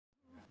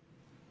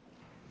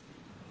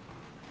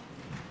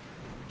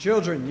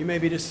Children, you may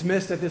be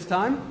dismissed at this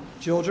time.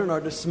 Children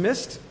are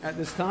dismissed at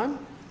this time.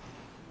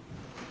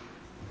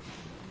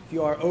 If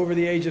you are over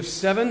the age of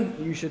 7,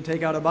 you should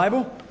take out a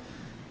Bible,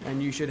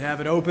 and you should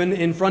have it open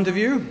in front of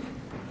you.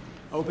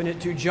 Open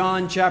it to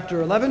John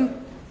chapter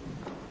 11.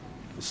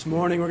 This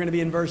morning we're going to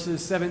be in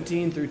verses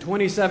 17 through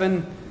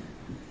 27.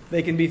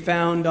 They can be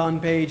found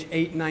on page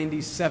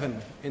 897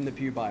 in the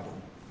Pew Bible.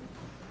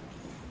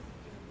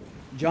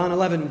 John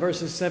 11,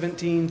 verses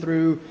 17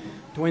 through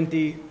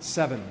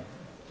 27.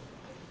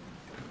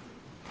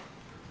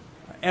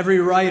 Every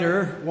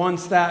writer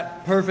wants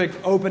that perfect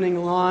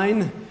opening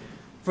line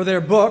for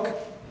their book.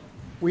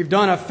 We've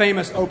done a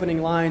famous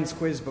opening lines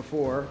quiz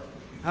before.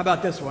 How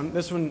about this one?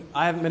 This one,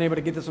 I haven't been able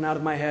to get this one out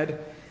of my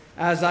head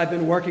as I've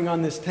been working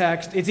on this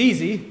text. It's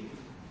easy.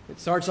 It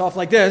starts off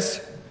like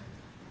this.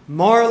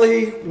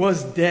 Marley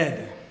was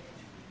dead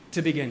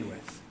to begin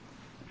with.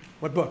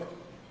 What book?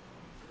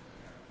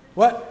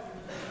 What?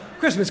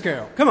 Christmas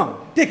Carol. Come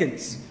on,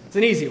 Dickens. It's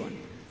an easy one.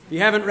 If you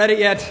haven't read it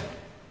yet,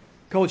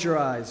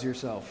 culturize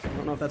yourself. I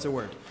don't know if that's a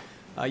word.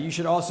 You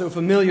should also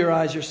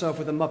familiarize yourself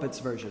with the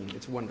Muppets version.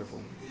 It's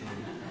wonderful.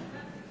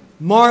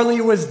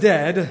 Marley was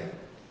dead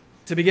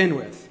to begin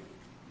with.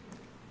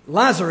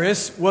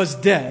 Lazarus was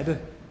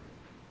dead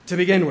to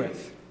begin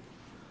with.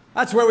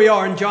 That's where we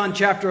are in John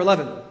chapter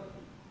 11.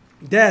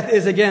 Death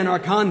is again our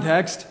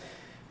context.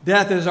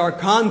 Death is our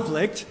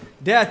conflict.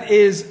 Death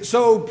is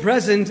so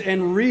present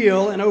and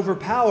real and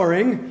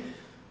overpowering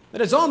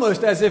that it's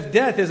almost as if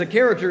death is a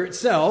character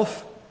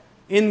itself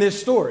in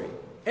this story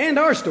and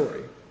our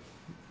story.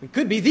 It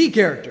could be the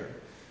character,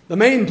 the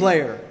main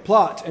player,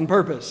 plot, and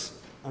purpose,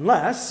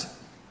 unless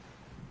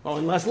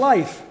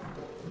life,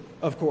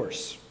 of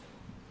course.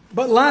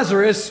 But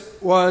Lazarus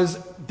was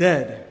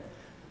dead.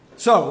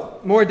 So,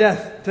 more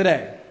death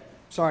today.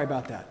 Sorry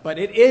about that. But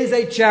it is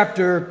a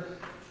chapter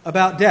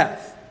about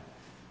death.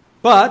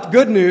 But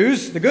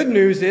the good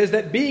news is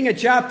that being a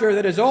chapter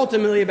that is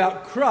ultimately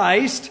about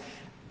Christ,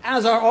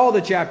 as are all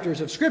the chapters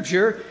of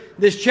Scripture,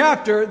 this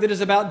chapter that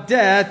is about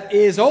death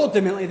is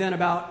ultimately then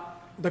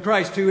about the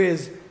Christ who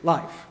is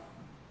life.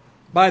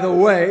 But the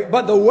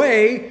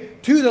way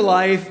to the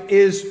life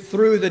is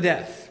through the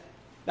death.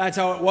 That's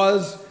how it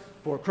was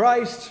for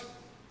Christ.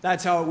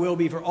 That's how it will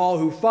be for all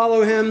who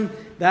follow him.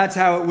 That's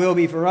how it will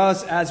be for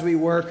us as we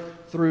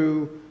work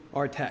through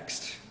our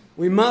text.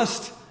 We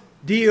must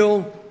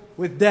deal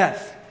with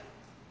death.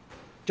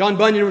 John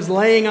Bunyan was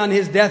laying on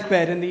his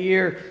deathbed in the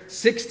year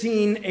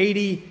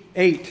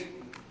 1688.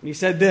 And he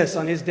said this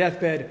on his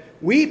deathbed,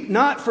 "Weep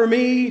not for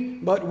me,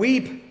 but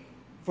weep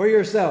for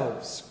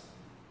yourselves.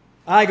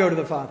 I go to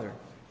the Father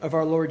of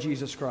our Lord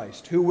Jesus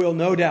Christ, who will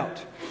no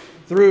doubt,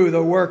 through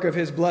the work of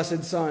his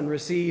blessed Son,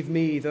 receive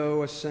me,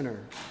 though a sinner.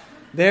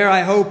 There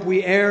I hope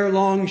we ere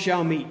long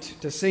shall meet,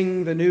 to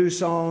sing the new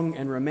song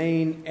and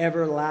remain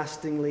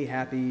everlastingly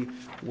happy,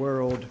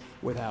 world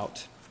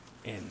without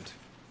end."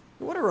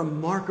 What a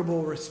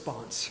remarkable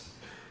response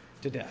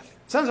to death.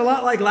 Sounds a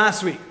lot like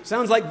last week.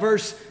 Sounds like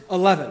verse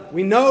 11.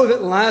 We know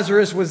that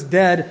Lazarus was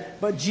dead,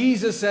 but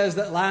Jesus says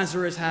that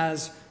Lazarus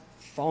has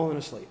fallen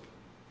asleep.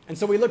 And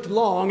so we looked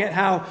long at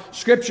how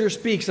Scripture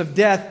speaks of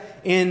death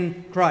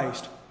in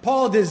Christ.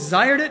 Paul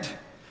desired it.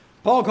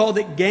 Paul called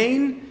it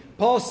gain.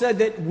 Paul said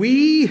that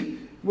we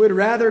would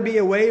rather be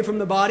away from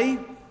the body.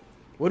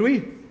 Would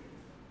we?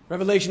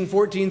 Revelation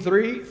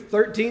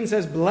 14:13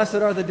 says, "Blessed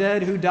are the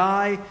dead who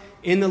die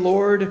in the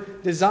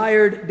Lord.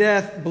 Desired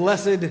death,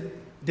 blessed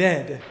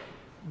dead."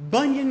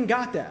 Bunyan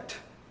got that.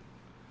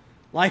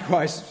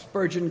 Likewise,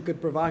 Spurgeon could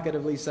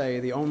provocatively say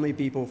the only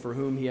people for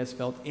whom he has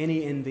felt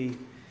any envy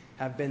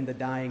have been the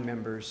dying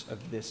members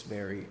of this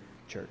very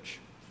church.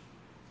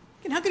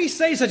 And how could he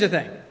say such a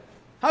thing?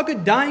 How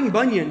could dying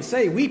Bunyan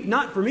say, "Weep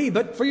not for me,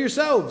 but for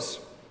yourselves"?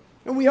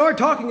 And we are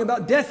talking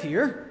about death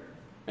here.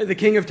 The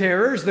king of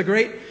terrors, the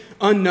great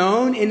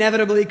unknown,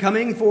 inevitably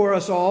coming for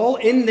us all,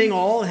 ending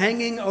all,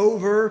 hanging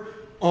over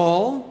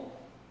all.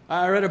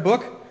 I read a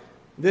book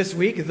this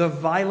week, The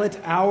Violet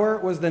Hour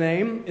was the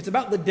name. It's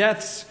about the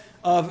deaths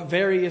of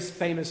various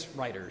famous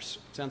writers.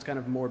 Sounds kind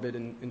of morbid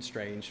and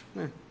strange.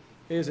 It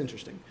is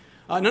interesting.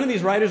 None of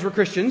these writers were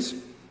Christians.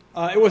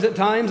 It was at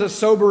times a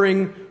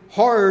sobering,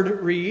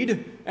 hard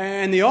read,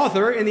 and the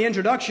author, in the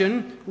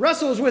introduction,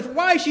 wrestles with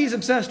why she's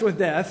obsessed with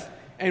death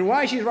and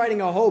why she's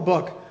writing a whole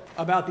book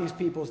about these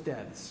people's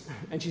deaths.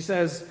 And she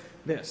says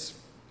this.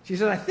 She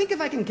says, "I think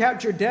if I can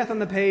capture death on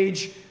the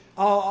page,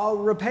 I'll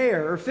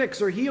repair or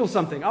fix or heal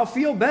something. I'll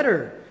feel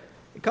better."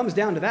 It comes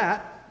down to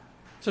that.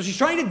 So she's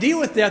trying to deal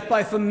with death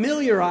by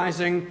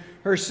familiarizing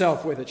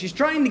herself with it. She's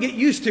trying to get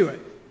used to it.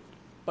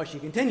 But she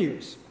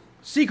continues,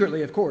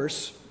 secretly, of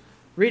course,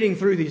 reading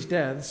through these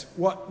deaths.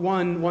 What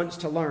one wants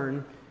to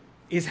learn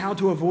is how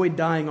to avoid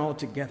dying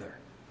altogether,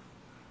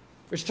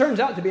 which turns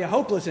out to be a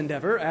hopeless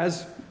endeavor,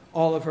 as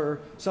all of her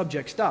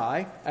subjects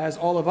die, as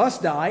all of us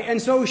die.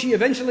 And so she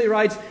eventually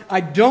writes,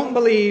 "I don't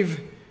believe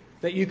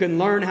that you can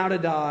learn how to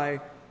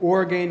die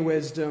or gain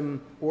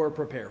wisdom or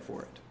prepare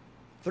for it."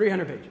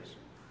 300 pages.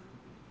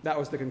 That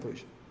was the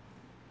conclusion.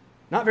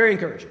 Not very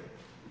encouraging.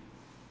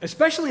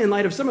 especially in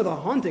light of some of the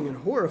haunting and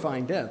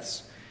horrifying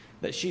deaths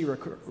that she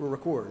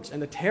records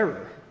and the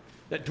terror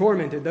that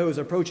tormented those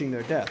approaching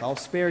their death. I'll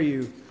spare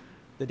you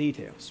the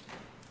details.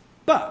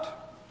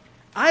 But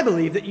I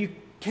believe that you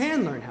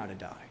can learn how to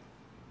die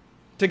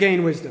to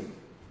gain wisdom,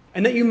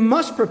 and that you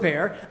must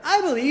prepare.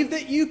 I believe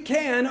that you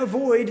can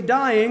avoid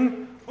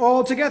dying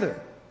altogether,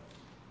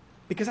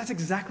 because that's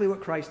exactly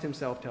what Christ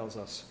himself tells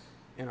us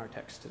in our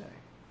text today.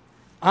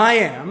 I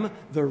am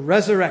the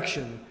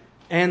resurrection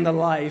and the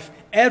life.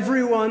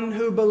 Everyone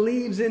who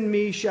believes in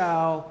me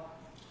shall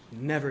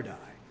never die.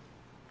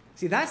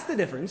 See, that's the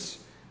difference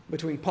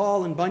between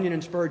Paul and Bunyan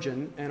and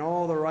Spurgeon and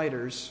all the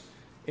writers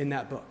in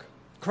that book.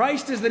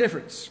 Christ is the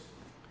difference.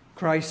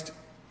 Christ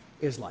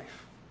is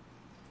life.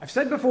 I've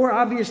said before,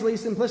 obviously,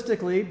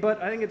 simplistically,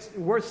 but I think it's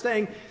worth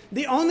saying,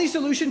 the only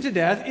solution to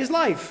death is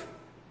life.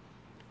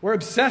 We're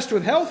obsessed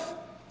with health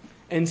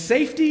and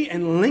safety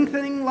and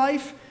lengthening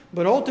life,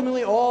 but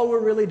ultimately all we're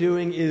really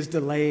doing is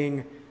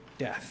delaying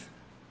death.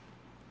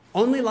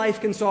 Only life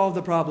can solve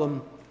the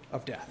problem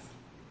of death.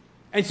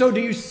 And so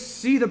do you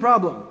see the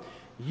problem?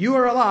 You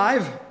are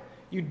alive.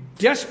 You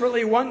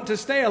desperately want to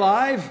stay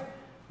alive,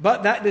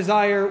 but that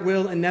desire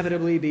will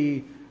inevitably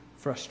be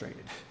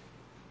frustrated.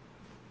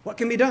 What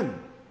can be done?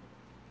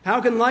 How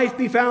can life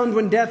be found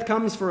when death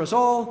comes for us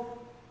all?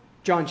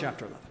 John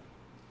chapter 11.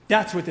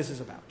 That's what this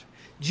is about.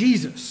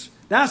 Jesus.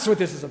 That's what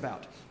this is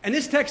about. And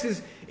this text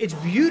it's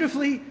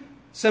beautifully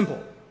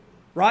simple.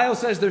 Ryle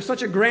says there's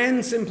such a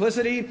grand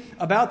simplicity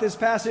about this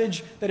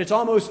passage that it's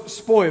almost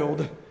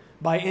spoiled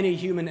by any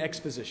human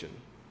exposition.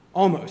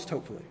 Almost,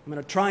 hopefully. I'm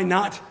going to try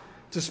not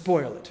to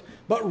spoil it.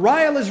 But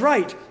Ryle is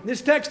right.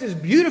 This text is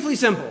beautifully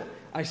simple.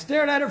 I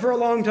stared at it for a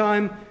long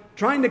time,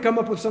 trying to come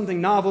up with something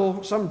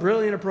novel, some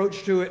brilliant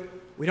approach to it.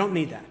 We don't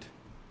need that.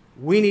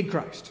 We need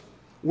Christ.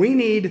 We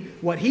need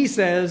what he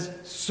says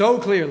so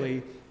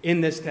clearly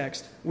in this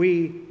text.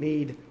 We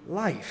need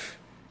life.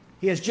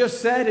 He has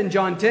just said in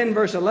John 10,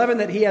 verse 11,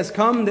 that he has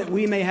come that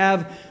we may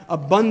have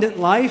abundant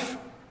life.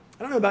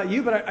 I don't know about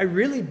you, but I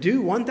really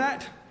do want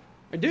that.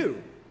 I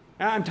do.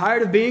 I'm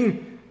tired of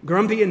being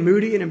grumpy and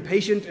moody and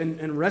impatient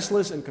and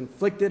restless and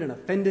conflicted and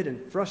offended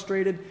and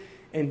frustrated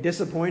and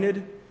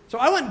disappointed. So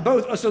I want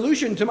both a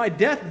solution to my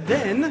death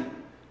then,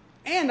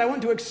 and I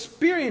want to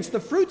experience the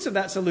fruits of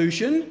that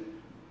solution,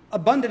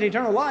 abundant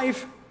eternal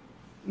life,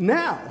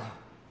 now.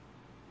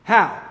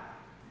 How?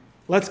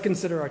 Let's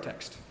consider our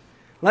text.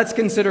 Let's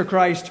consider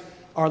Christ,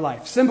 our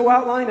life. Simple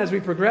outline as we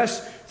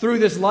progress through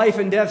this life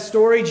and death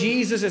story.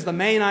 Jesus is the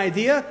main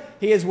idea.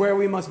 He is where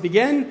we must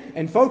begin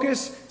and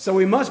focus. So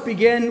we must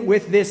begin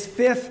with this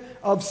fifth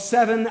of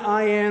 7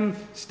 I am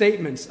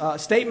statements.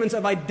 Statements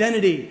of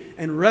identity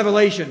and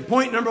revelation.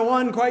 Point number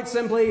 1, quite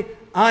simply,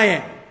 I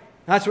am.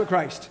 That's what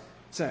Christ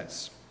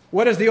says.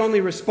 What is the only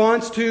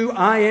response to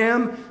I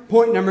am?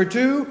 Point number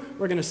 2,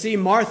 we're going to see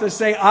Martha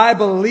say, I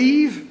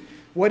believe.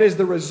 What is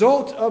the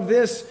result of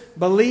this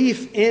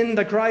belief in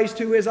the Christ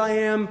who is I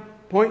am?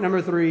 Point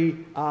number 3,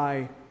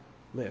 I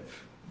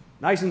live.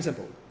 Nice and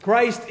simple.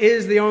 Christ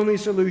is the only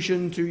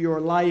solution to your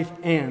life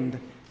and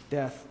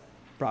death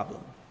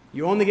problem.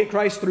 You only get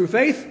Christ through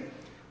faith,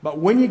 but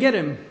when you get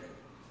him,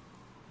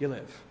 you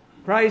live.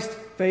 Christ,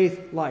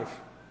 faith, life.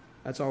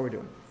 That's all we're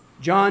doing.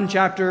 John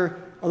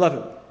chapter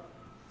 11.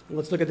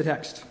 Let's look at the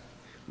text.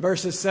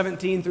 Verses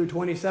 17 through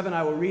 27,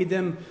 I will read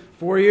them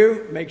for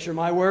you. Make sure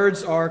my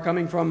words are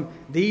coming from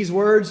these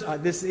words.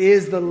 This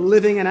is the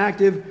living and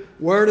active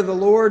word of the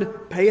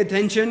Lord. Pay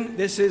attention.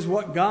 This is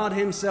what God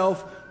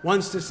himself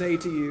wants to say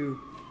to you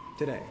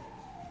today.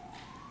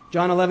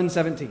 John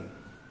 11:17.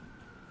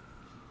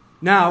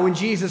 Now, when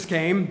Jesus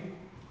came,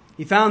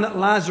 he found that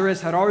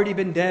Lazarus had already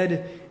been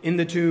dead in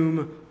the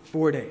tomb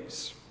 4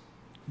 days.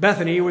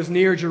 Bethany was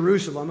near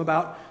Jerusalem,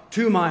 about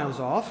 2 miles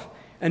off,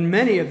 and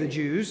many of the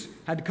Jews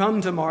had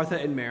come to Martha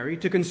and Mary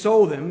to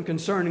console them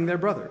concerning their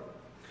brother.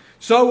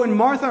 So when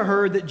Martha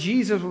heard that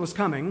Jesus was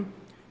coming,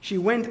 she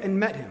went and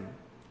met him,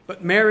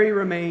 but Mary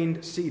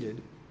remained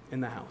seated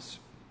in the house.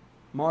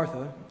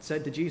 Martha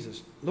said to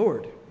Jesus,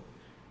 Lord,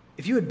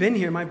 if you had been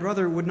here, my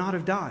brother would not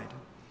have died.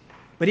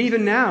 But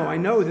even now I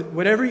know that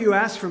whatever you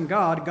ask from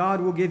God,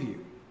 God will give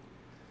you.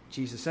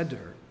 Jesus said to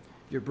her,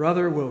 your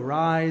brother will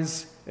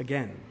rise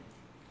again.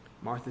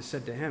 Martha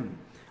said to him,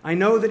 I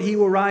know that he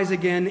will rise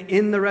again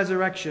in the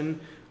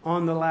resurrection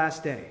on the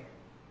last day.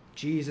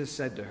 Jesus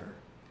said to her,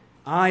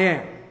 I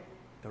am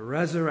the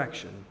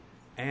resurrection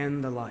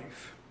and the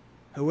life.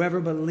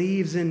 Whoever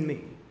believes in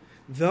me,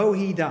 though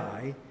he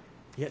die,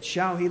 yet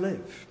shall he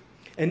live.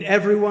 And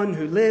everyone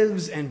who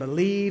lives and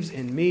believes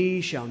in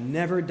me shall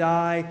never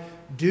die.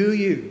 Do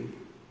you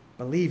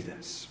believe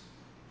this?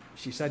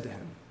 She said to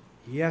him,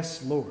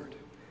 Yes, Lord,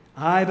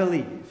 I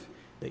believe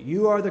that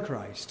you are the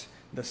Christ,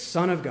 the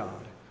Son of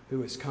God,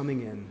 who is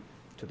coming in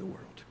to the world.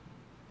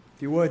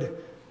 If you would,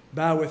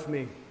 bow with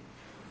me.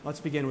 Let's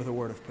begin with a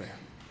word of prayer.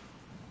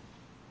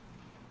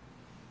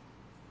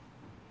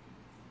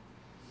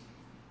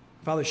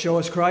 Father, show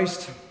us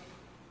Christ.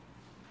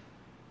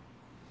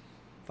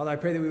 Father, I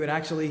pray that we would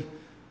actually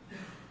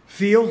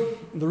feel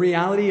the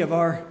reality of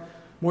our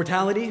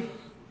mortality,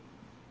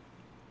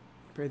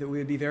 Pray that we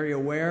would be very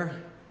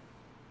aware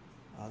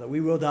that we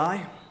will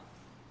die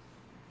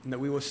and that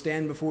we will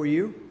stand before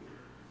you,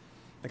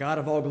 the God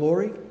of all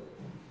glory,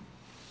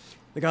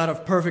 the God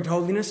of perfect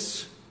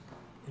holiness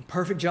and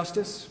perfect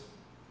justice.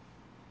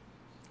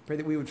 Pray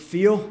that we would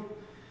feel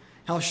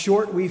how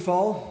short we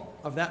fall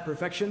of that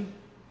perfection,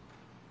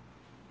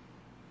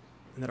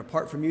 and that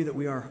apart from you that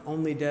we are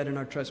only dead in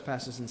our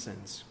trespasses and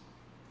sins.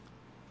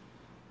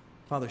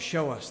 Father,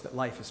 show us that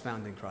life is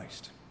found in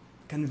Christ.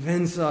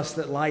 Convince us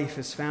that life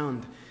is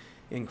found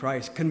in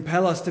Christ.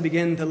 Compel us to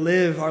begin to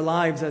live our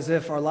lives as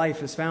if our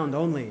life is found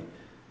only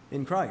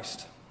in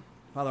Christ.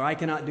 Father, I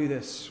cannot do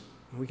this.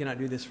 We cannot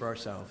do this for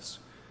ourselves.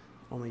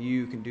 Only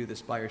you can do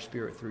this by your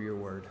Spirit through your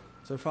word.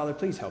 So, Father,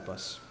 please help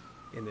us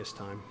in this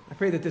time. I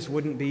pray that this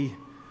wouldn't be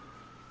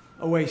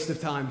a waste of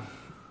time.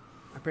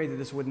 I pray that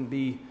this wouldn't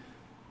be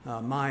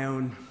my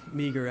own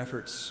meager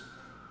efforts.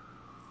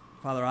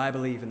 Father, I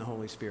believe in the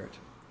Holy Spirit.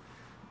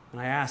 And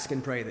I ask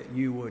and pray that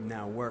you would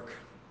now work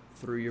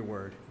through your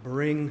word.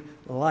 Bring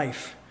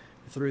life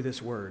through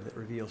this word that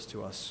reveals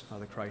to us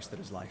the Christ that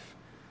is life.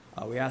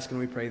 We ask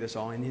and we pray this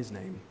all in his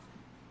name.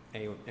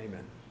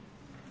 Amen.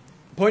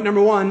 Point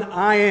number one,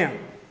 I am.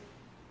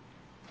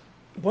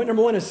 Point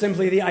number one is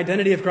simply the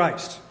identity of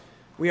Christ.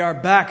 We are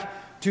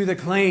back to the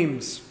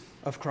claims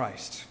of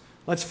Christ.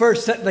 Let's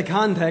first set the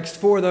context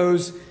for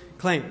those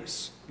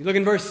claims. If you look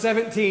in verse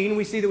 17,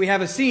 we see that we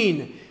have a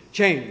scene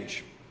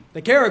change.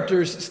 The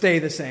characters stay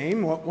the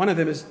same. Well, one of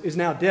them is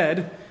now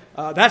dead.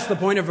 That's the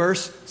point of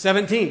verse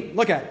 17.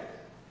 Look at it.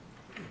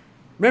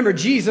 Remember,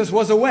 Jesus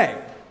was away.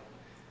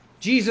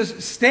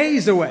 Jesus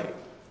stays away.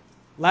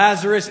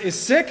 Lazarus is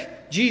sick.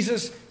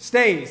 Jesus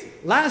stays.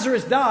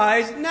 Lazarus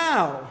dies.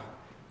 Now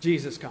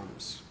Jesus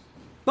comes.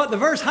 But the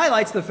verse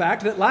highlights the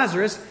fact that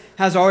Lazarus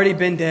has already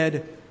been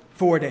dead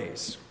 4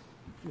 days.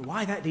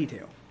 Why that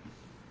detail?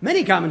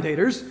 Many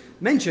commentators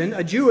mention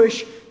a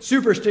Jewish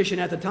superstition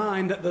at the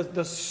time that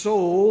the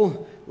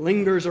soul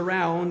lingers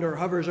around or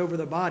hovers over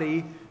the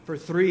body for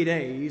 3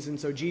 days, and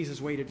so Jesus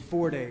waited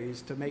 4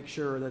 days to make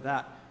sure that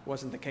that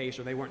wasn't the case,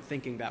 or they weren't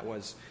thinking that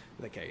was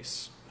the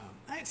case.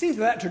 It seems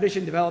that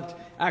tradition developed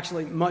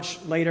actually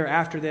much later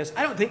after this.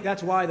 I don't think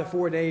that's why the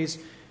 4 days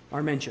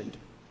are mentioned.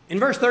 In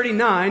verse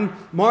 39,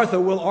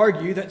 Martha will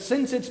argue that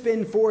since it's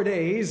been 4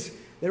 days,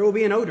 there will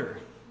be an odor.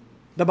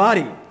 The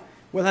body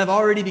will have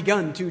already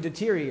begun to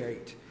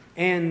deteriorate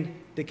and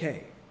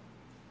decay.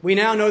 We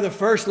now know the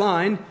first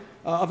line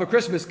of A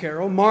Christmas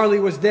Carol. Marley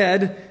was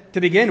dead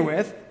to begin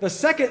with. The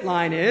second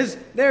line is,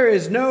 there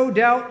is no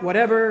doubt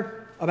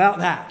whatever about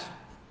that.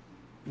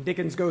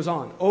 Dickens goes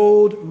on,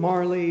 old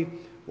Marley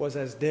was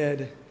as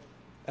dead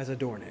as a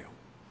doornail.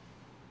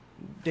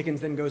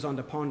 Dickens then goes on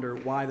to ponder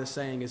why the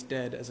saying is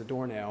dead as a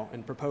doornail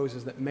and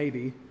proposes that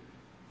maybe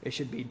it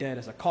should be dead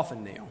as a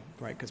coffin nail,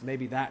 right? Because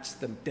maybe that's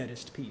the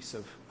deadest piece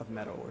of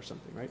metal or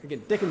something, right?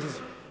 Again,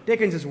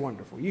 Dickens is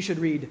wonderful. You should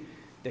read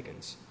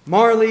Dickens.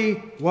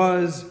 Marley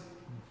was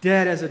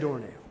dead as a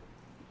doornail.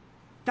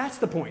 That's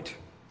the point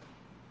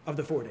of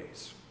the 4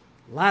 days.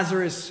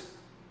 Lazarus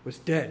was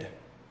dead.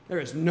 There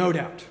is no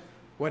doubt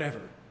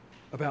whatever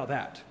about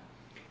that.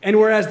 And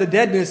whereas the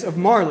deadness of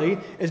Marley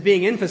is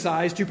being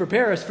emphasized to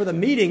prepare us for the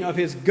meeting of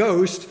his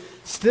ghost,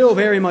 still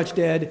very much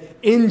dead,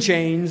 in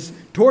chains,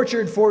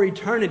 tortured for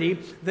eternity,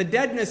 the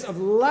deadness of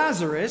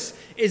Lazarus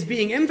is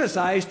being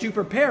emphasized to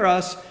prepare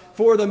us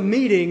for the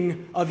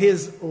meeting of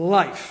his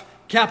life.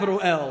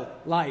 Capital L,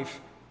 life,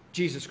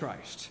 Jesus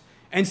Christ.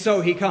 And so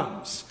he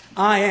comes.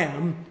 I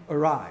am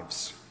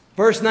arrives.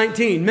 Verse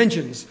 19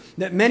 mentions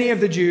that many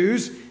of the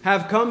Jews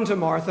have come to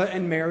Martha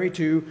and Mary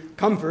to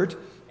comfort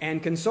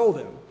and console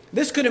them.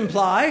 This could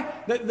imply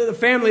that the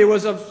family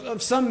was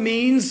of some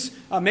means.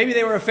 Maybe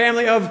they were a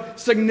family of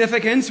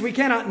significance. We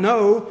cannot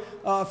know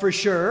for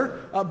sure.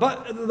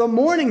 But the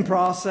mourning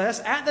process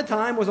at the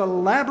time was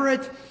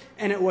elaborate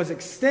and it was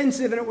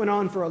extensive and it went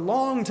on for a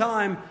long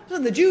time. So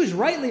the Jews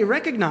rightly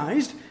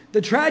recognized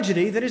the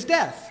tragedy that is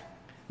death,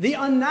 the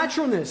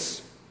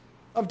unnaturalness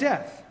of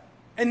death.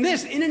 And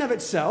this in and of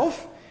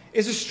itself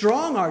is a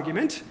strong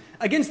argument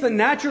against the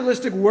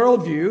naturalistic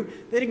worldview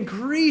that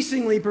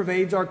increasingly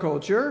pervades our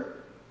culture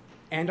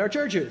and our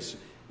churches.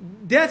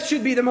 Death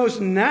should be the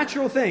most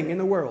natural thing in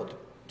the world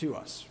to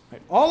us.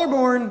 Right? All are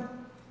born,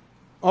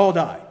 all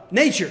die.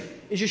 Nature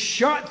is just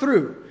shot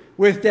through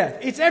with death.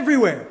 It's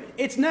everywhere.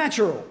 It's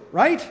natural,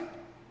 right?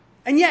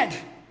 And yet,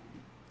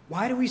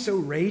 why do we so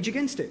rage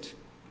against it?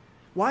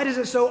 Why does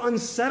it so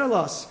unsettle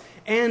us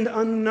and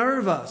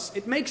unnerve us?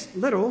 It makes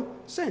little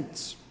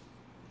sense.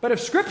 But if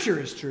Scripture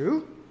is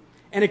true,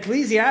 and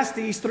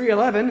Ecclesiastes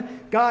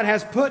 3:11, God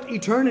has put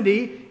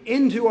eternity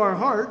into our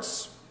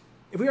hearts,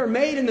 if we are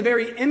made in the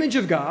very image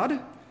of God,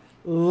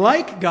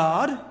 like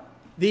God,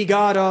 the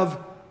God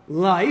of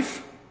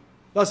life,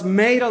 thus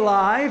made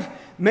alive,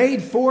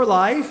 made for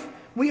life,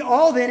 we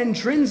all then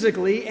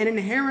intrinsically and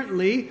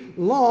inherently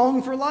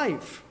long for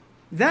life.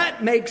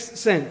 That makes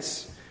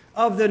sense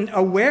of the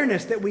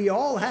awareness that we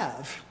all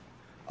have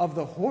of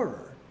the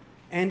horror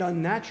and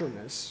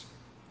unnaturalness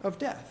of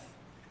death.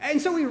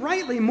 And so we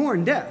rightly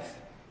mourn death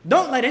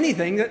Don't let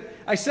anything that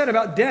I said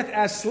about death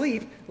as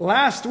sleep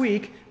last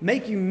week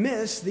make you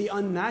miss the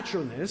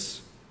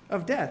unnaturalness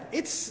of death.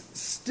 It's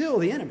still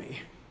the enemy.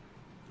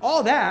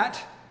 All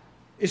that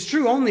is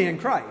true only in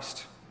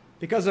Christ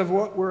because of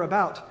what we're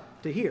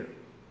about to hear.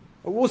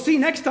 We'll see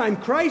next time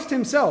Christ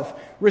himself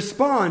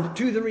respond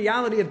to the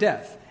reality of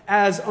death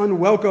as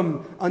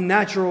unwelcome,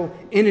 unnatural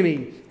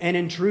enemy and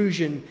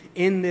intrusion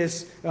in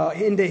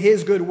into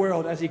his good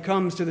world as he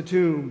comes to the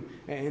tomb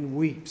and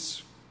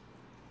weeps.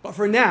 But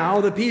for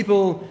now, the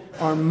people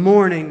are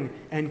mourning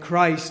and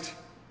Christ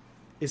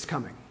is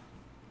coming.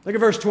 Look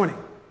at verse 20.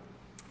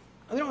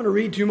 I don't want to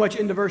read too much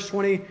into verse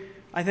 20.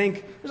 I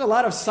think there's a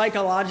lot of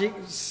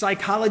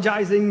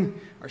psychologizing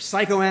or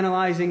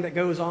psychoanalyzing that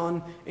goes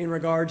on in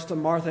regards to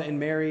Martha and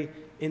Mary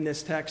in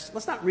this text.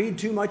 Let's not read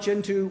too much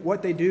into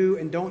what they do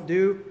and don't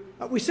do.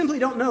 We simply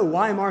don't know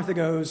why Martha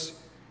goes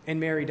and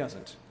Mary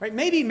doesn't. Right?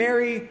 Maybe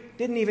Mary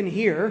didn't even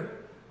hear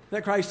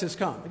that Christ has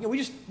come. Again,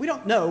 we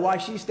don't know why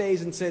she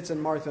stays and sits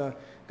and Martha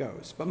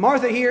goes. But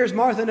Martha hears,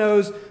 Martha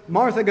knows,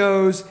 Martha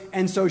goes,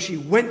 and so she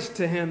went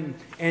to him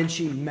and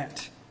she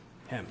met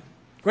him.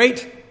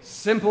 Great,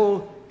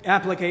 simple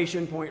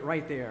application point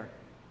right there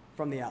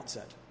from the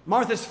outset.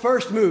 Martha's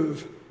first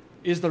move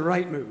is the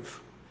right move.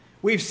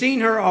 We've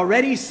seen her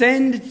already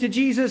send to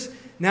Jesus.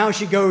 Now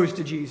she goes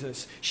to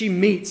Jesus. She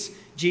meets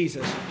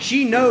Jesus.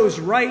 She knows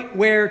right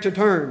where to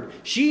turn.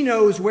 She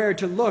knows where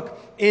to look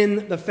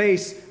in the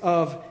face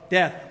of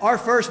death. Our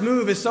first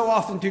move is so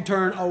often to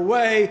turn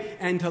away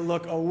and to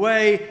look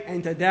away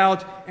and to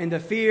doubt and to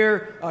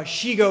fear.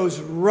 She goes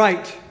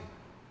right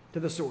to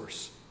the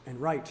source and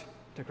right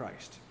to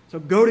Christ. So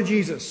go to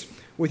Jesus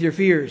with your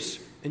fears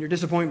and your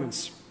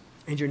disappointments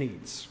and your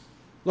needs.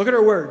 Look at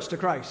her words to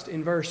Christ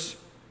in verse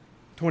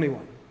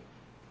 21.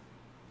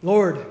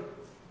 Lord,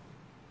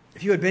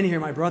 if you had been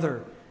here, my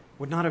brother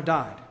would not have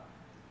died.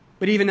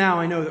 But even now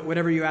I know that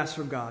whatever you ask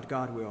from God,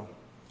 God will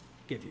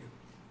give you.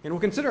 And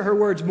we'll consider her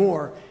words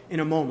more in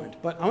a moment.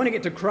 But I want to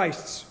get to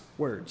Christ's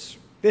words.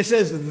 This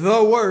is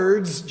the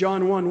words,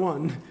 John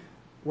 1:1,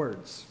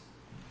 words.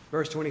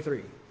 Verse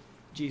 23,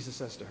 Jesus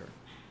says to her,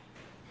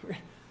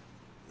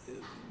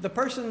 the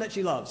person that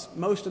she loves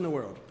most in the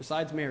world,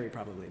 besides Mary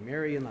probably,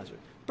 Mary and Lazarus,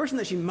 the person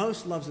that she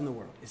most loves in the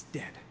world is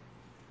dead.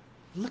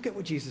 Look at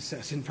what Jesus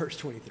says in verse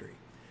 23.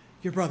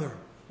 Your brother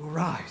will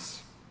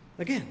rise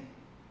again.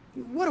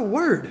 What a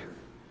word.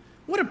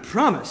 What a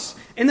promise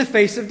in the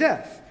face of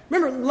death.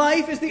 Remember,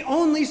 life is the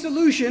only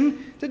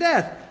solution to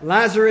death.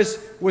 Lazarus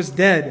was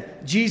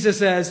dead. Jesus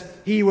says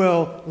he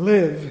will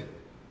live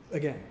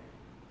again.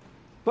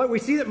 But we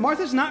see that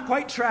Martha's not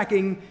quite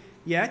tracking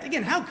yet.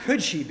 Again, how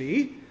could she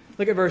be?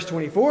 Look at verse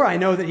 24. I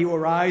know that he will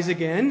rise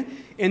again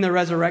in the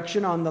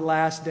resurrection on the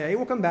last day.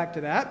 We'll come back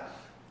to that.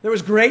 There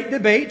was great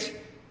debate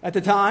at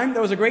the time.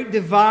 There was a great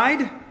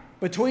divide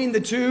between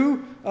the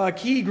two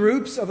key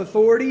groups of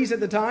authorities at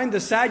the time. The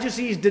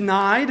Sadducees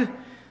denied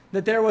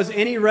that there was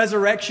any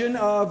resurrection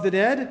of the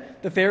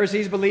dead. The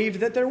Pharisees believed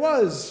that there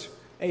was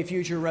a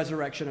future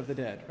resurrection of the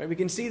dead. Right? We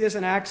can see this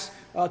in Acts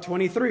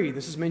 23.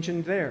 This is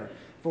mentioned there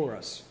for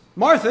us.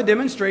 Martha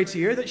demonstrates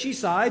here that she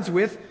sides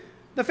with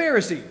the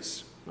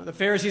Pharisees. The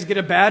Pharisees get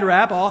a bad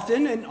rap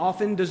often, and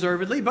often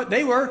deservedly, but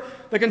they were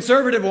the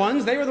conservative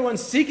ones. They were the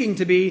ones seeking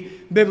to be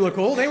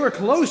biblical. They were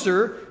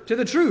closer to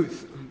the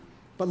truth.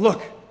 But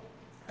look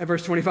at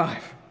verse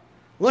 25.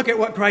 Look at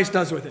what Christ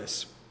does with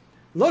this.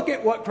 Look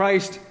at what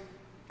Christ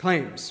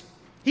claims.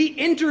 He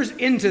enters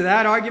into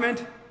that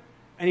argument,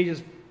 and he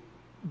just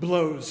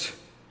blows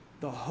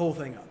the whole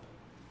thing up.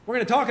 We're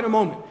going to talk in a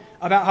moment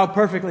about how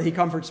perfectly he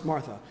comforts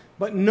Martha.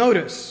 But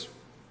notice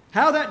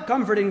how that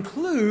comfort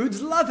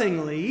includes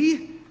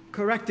lovingly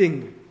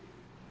correcting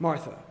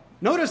Martha.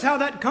 Notice how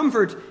that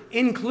comfort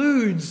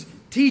includes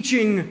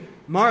teaching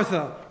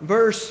Martha.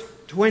 Verse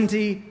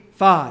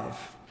 25.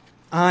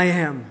 I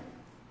am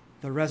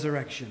the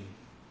resurrection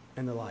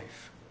and the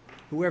life.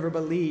 Whoever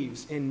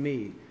believes in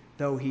me,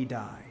 though he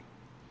die,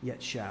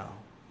 yet shall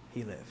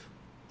he live.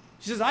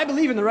 She says, I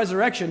believe in the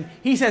resurrection.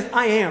 He says,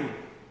 I am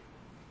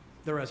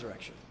the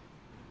resurrection.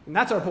 And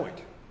that's our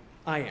point.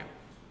 I am.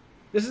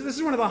 This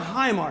is one of the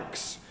high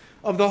marks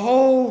of the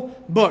whole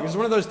book. This is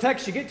one of those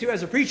texts you get to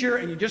as a preacher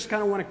and you just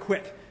kind of want to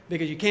quit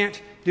because you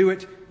can't do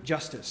it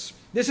justice.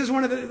 This is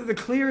one of the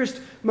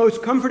clearest,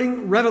 most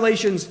comforting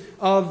revelations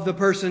of the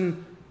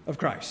person of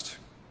Christ.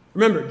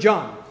 Remember,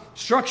 John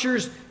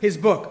structures his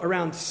book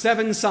around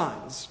 7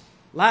 signs.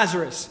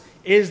 Lazarus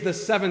is the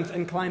 7th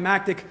and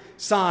climactic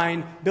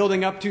sign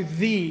building up to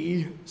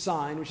the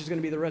sign, which is going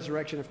to be the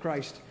resurrection of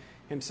Christ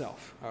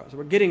himself. All right, so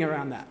we're getting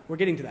around that. We're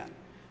getting to that.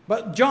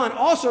 But John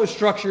also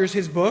structures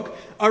his book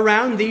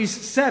around these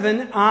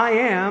 7 I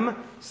am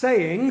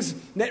sayings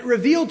that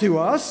reveal to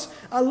us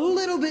a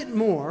little bit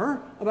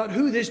more about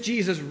who this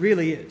Jesus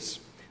really is.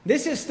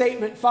 This is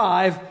statement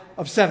 5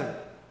 of 7.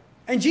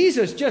 And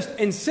Jesus just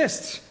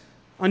insists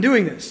on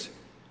doing this.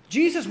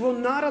 Jesus will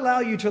not allow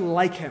you to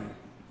like him.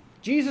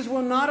 Jesus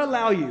will not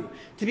allow you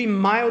to be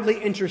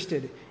mildly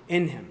interested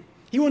in him.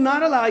 He will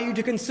not allow you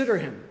to consider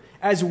him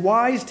as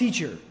wise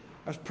teacher,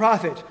 as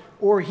prophet,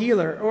 or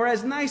healer or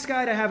as nice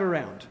guy to have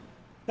around.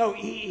 No,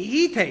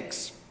 he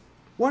takes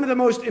one of the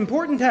most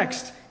important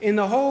texts in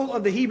the whole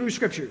of the Hebrew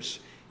Scriptures.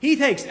 He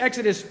takes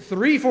Exodus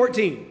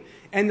 3:14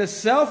 and the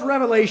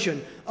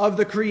self-revelation of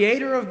the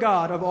Creator of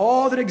God, of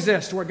all that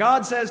exists, where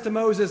God says to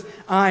Moses,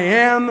 I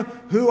am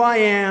who I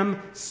am.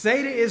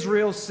 Say to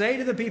Israel, say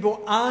to the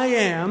people, I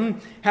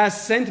am,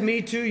 has sent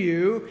me to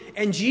you.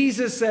 And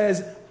Jesus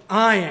says,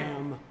 I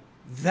am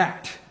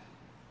that.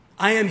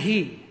 I am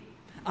He.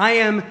 I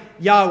am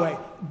Yahweh.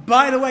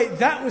 By the way,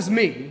 that was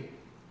me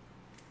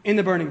in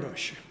the burning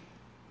bush.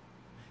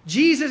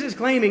 Jesus is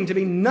claiming to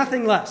be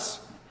nothing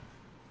less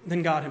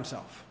than God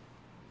Himself.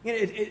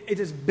 It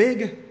is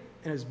big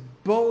and as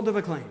bold of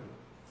a claim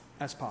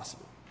as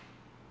possible.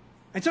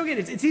 And so again,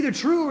 it's either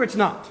true or it's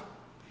not.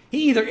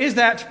 He either is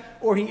that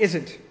or He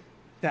isn't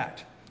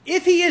that.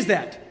 If He is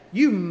that,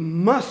 you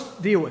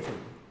must deal with Him.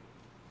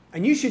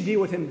 And you should deal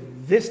with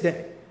Him this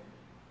day.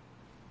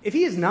 If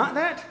He is not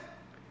that,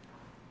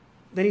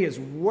 then He is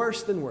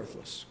worse than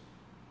worthless.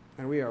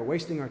 And we are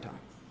wasting our time.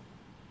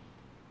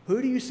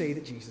 Who do you say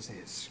that Jesus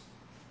is?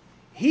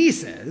 He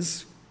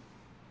says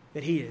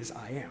that He is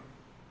I am.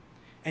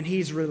 And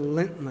He's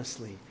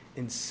relentlessly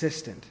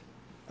insistent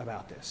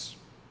about this.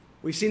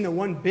 We've seen the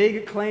one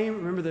big claim.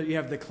 Remember that you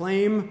have the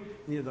claim,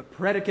 the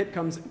predicate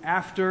comes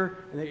after,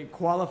 and it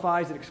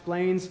qualifies, it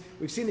explains.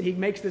 We've seen that He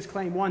makes this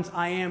claim once,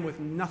 I am, with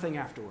nothing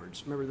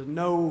afterwards. Remember,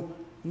 there's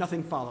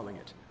nothing following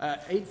it.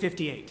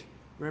 8:58.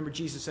 Remember,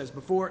 Jesus says,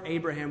 before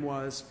Abraham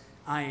was,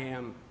 I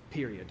am,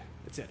 period.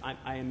 That's it.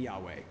 I am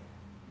Yahweh.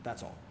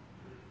 That's all.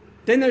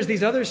 Then there's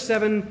these other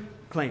 7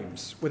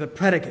 claims with a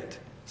predicate,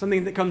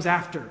 something that comes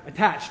after,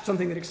 attached,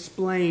 something that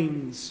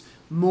explains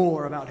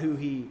more about who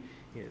He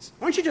is.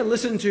 I want you to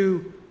listen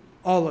to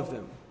all of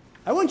them.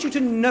 I want you to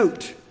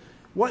note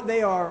what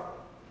they are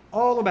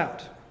all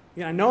about.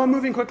 I know I'm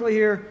moving quickly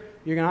here.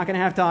 You're not going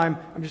to have time.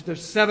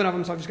 There's 7 of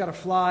them, so I've just got to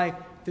fly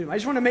through them. I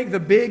just want to make the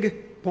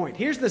big point.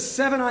 Here's the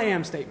 7 I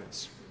am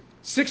statements.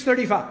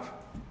 6:35.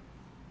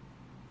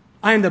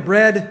 I am the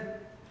bread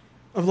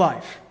of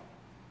life.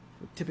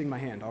 I'm tipping my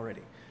hand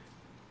already.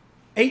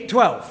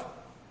 8:12.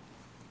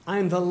 I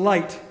am the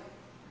light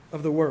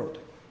of the world.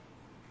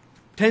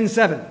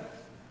 10:7.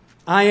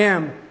 I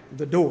am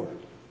the door.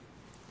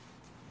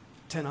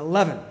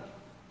 10:11.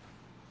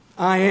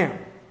 I am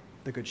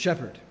the good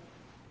shepherd.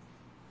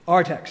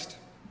 Our text,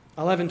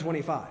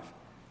 11:25.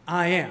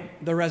 I am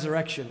the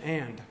resurrection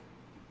and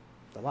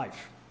the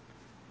life.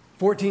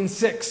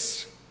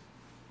 14:6.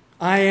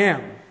 I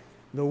am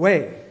the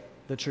way,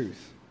 the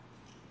truth,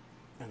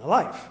 and the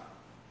life.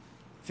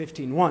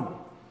 15:1.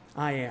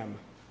 I am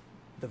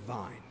the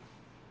vine.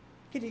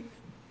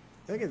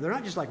 They're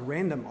not just like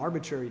random,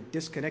 arbitrary,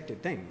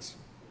 disconnected things.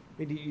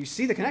 You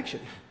see the connection.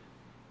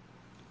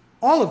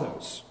 All of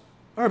those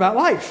are about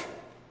life.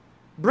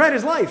 Bread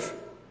is life.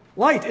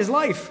 Light is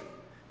life.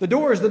 The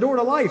door is the door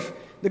to life.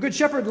 The Good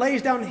Shepherd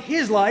lays down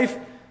His life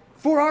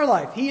for our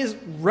life. He is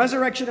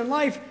resurrection and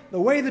life,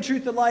 the way, the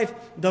truth, the life.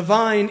 The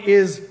vine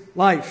is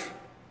life.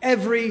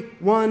 Every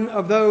one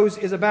of those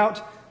is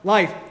about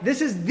life.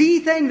 This is the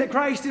thing that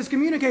Christ is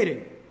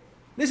communicating.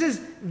 This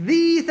is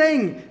the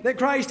thing that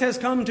Christ has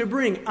come to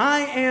bring.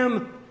 I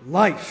am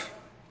life.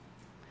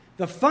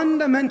 The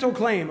fundamental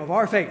claim of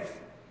our faith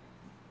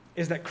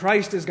is that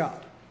Christ is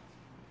God.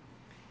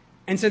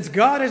 And since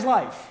God is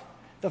life,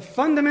 the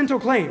fundamental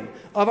claim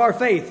of our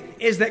faith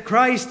is that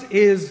Christ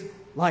is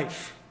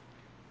life.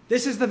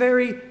 This is the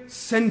very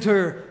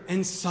center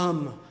and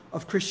sum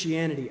of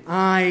Christianity.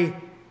 I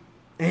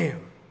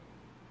am.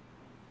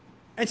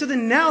 And so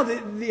then now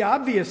the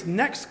obvious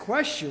next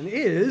question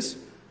is,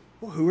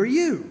 well, who are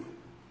you?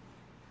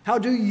 How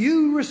do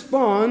you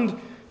respond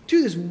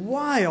to this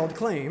wild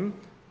claim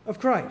of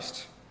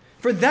Christ?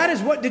 For that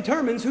is what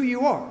determines who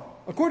you are,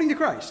 according to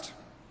Christ.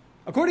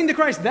 According to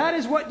Christ, that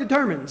is what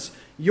determines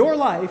your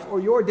life or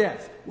your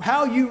death,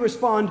 how you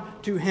respond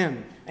to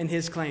Him and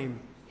His claim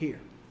here.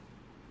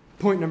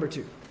 Point number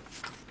 2.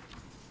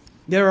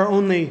 There are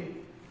only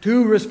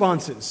 2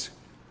 responses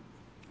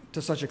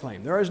to such a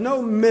claim. There is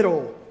no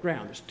middle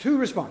ground. There's 2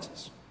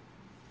 responses.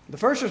 The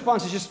first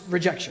response is just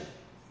rejection.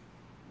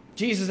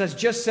 Jesus has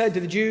just said to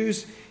the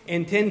Jews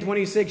in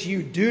 10:26,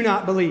 you do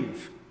not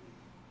believe.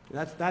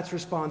 That's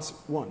response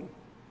 1.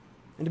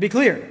 And to be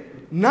clear,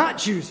 not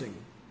choosing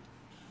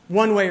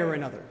one way or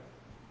another,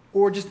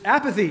 or just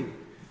apathy,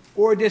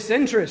 or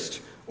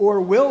disinterest, or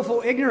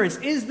willful ignorance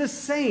is the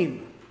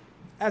same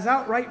as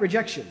outright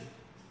rejection.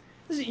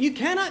 Listen, you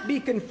cannot be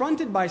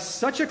confronted by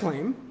such a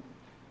claim,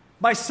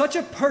 by such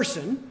a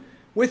person,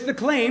 with the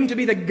claim to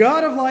be the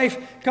God of life,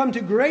 come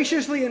to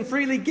graciously and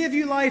freely give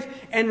you life,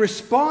 and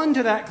respond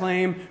to that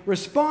claim,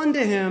 respond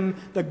to Him,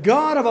 the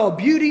God of all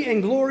beauty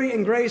and glory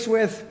and grace,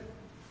 with,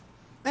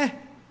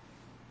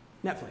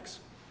 Netflix.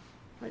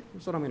 Right?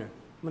 That's what I'm going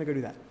to go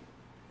do that.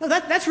 No,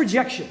 that's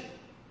rejection.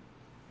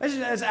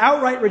 That's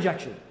outright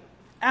rejection.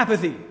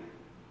 Apathy,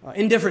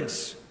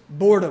 indifference,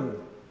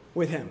 boredom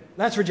with Him.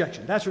 That's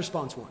rejection. That's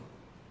response 1.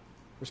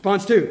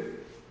 Response 2.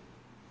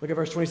 Look at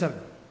verse 27.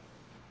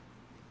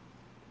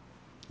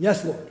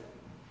 Yes, Lord.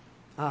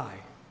 I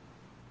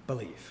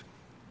believe.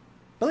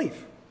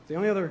 Believe. The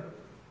only other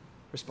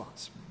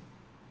response.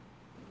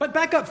 But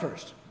back up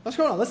first. Let's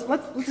go on.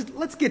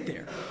 Let's get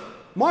there.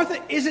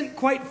 Martha isn't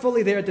quite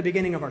fully there at the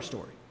beginning of our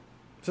story.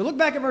 So look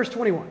back at verse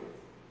 21.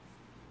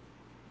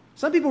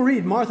 Some people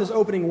read Martha's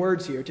opening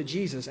words here to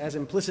Jesus as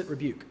implicit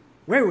rebuke.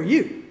 Where were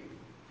you?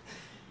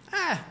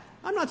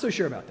 I'm not so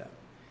sure about that.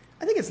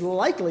 I think it's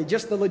likely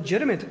just the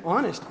legitimate,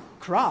 honest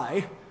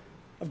cry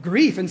of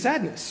grief and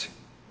sadness.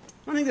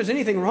 I don't think there's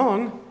anything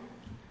wrong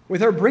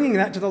with her bringing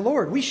that to the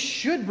Lord. We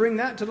should bring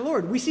that to the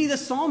Lord. We see the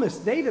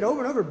psalmist, David,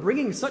 over and over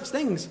bringing such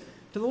things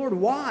to the Lord.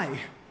 Why?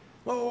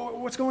 Well,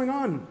 what's going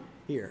on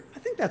here? I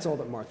think that's all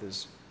that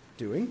Martha's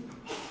doing.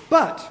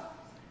 But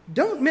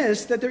don't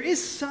miss that there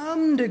is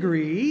some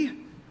degree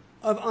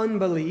of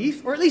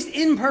unbelief, or at least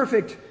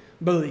imperfect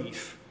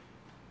belief,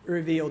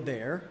 revealed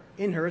there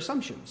in her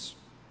assumptions.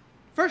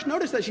 First,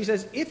 notice that she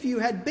says, if you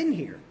had been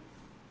here.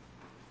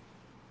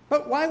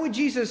 But why would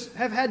Jesus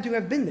have had to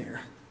have been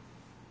there?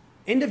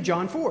 End of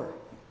John 4.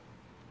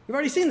 We've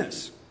already seen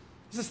this.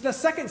 This is the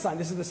second sign.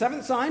 This is the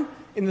seventh sign.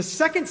 In the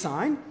second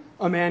sign,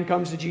 a man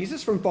comes to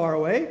Jesus from far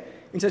away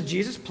and says,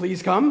 Jesus,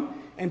 please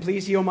come and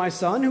please heal my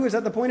son who is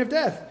at the point of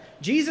death.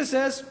 Jesus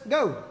says,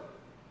 go.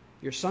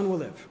 Your son will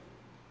live.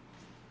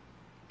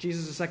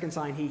 Jesus, the second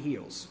sign, he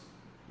heals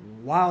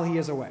while he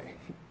is away.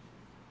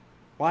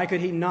 Why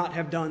could he not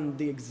have done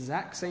the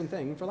exact same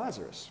thing for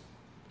Lazarus?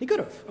 He could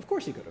have. Of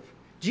course he could have.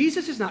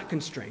 Jesus is not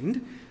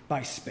constrained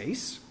by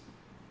space,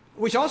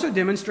 which also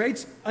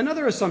demonstrates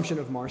another assumption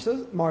of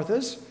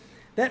Martha's,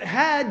 that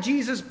had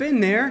Jesus been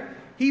there,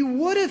 he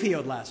would have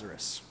healed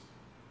Lazarus.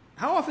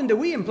 How often do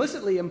we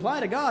implicitly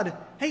imply to God,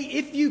 hey,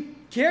 if you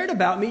cared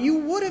about me, you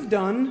would have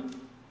done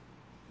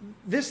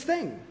this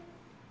thing?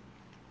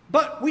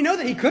 But we know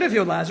that he could have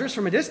healed Lazarus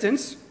from a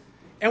distance,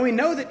 and we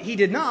know that he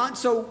did not,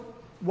 so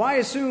why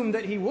assume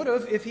that he would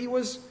have if he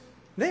was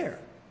there?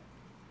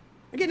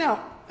 Again,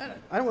 now,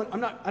 I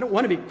don't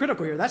want to be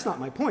critical here. That's not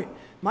my point.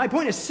 My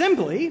point is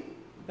simply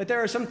that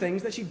there are some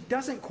things that she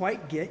doesn't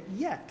quite get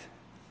yet.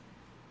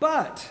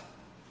 But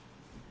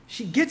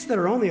she gets that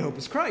her only hope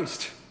is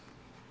Christ.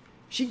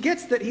 She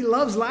gets that he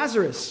loves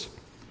Lazarus.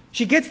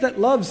 She gets that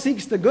love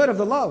seeks the good of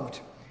the loved.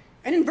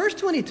 And in verse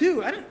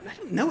 22, I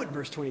don't know what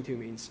verse 22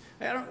 means.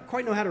 I don't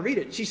quite know how to read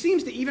it. She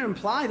seems to even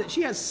imply that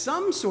she has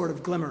some sort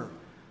of glimmer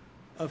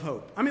of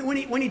hope. I mean,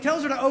 when he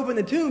tells her to open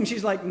the tomb,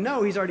 she's like,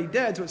 no, he's already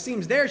dead. So it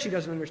seems there she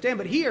doesn't understand.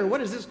 But here, what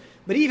is this?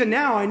 But even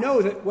now I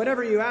know that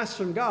whatever you ask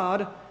from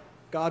God,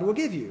 God will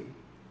give you.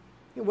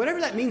 Whatever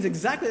that means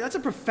exactly, that's a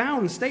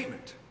profound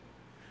statement.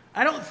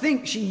 I don't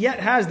think she yet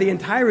has the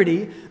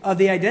entirety of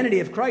the identity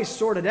of Christ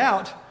sorted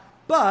out.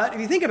 But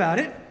if you think about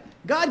it,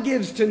 God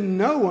gives to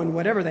no one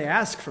whatever they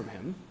ask from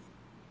him.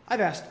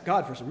 I've asked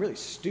God for some really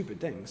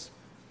stupid things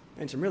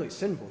and some really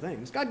sinful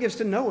things. God gives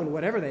to no one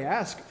whatever they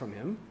ask from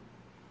him,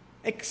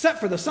 except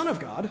for the Son of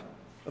God,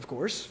 of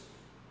course.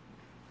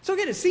 So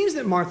again, it seems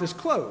that Martha's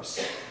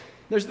close.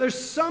 There's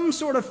some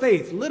sort of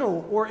faith,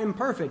 little or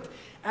imperfect,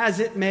 as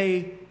it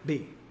may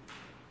be.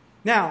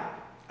 Now,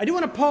 I do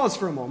want to pause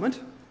for a moment,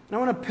 and I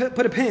want to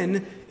put a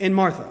pin in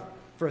Martha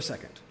for a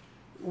second.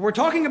 We're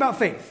talking about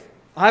faith.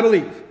 I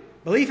believe.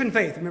 Belief and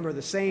faith, remember,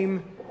 the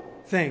same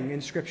thing in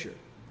Scripture.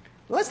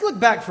 Let's look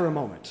back for a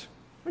moment.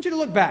 I want you to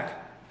look back.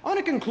 I want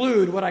to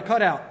conclude what I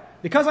cut out.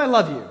 Because I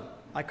love you,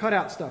 I cut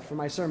out stuff from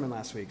my sermon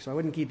last week, so I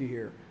wouldn't keep you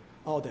here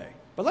all day.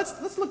 But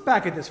let's look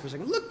back at this for a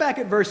second. Look back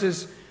at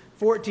verses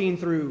 14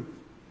 through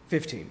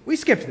 15. We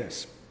skipped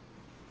this.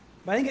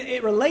 But I think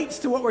it relates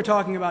to what we're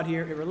talking about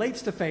here. It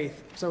relates to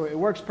faith, so it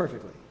works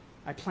perfectly.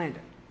 I planned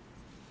it.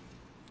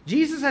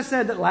 Jesus has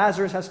said that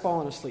Lazarus has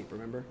fallen asleep,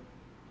 remember?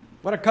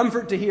 What a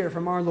comfort to hear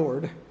from our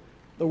Lord,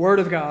 the Word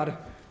of God,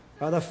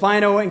 the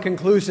final and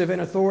conclusive and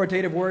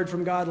authoritative word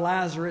from God.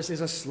 Lazarus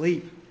is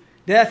asleep.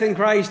 Death in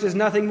Christ is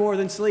nothing more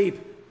than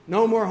sleep,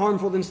 no more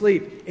harmful than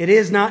sleep. It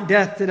is not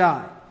death to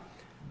die.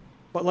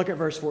 But look at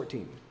verse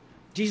 14.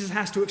 Jesus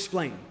has to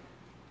explain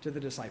to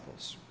the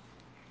disciples.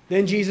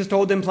 Then Jesus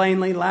told them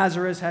plainly,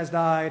 Lazarus has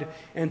died,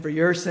 and for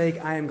your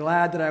sake I am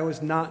glad that I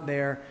was not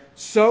there,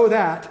 so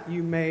that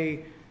you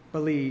may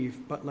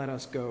believe. But let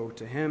us go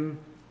to him.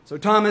 So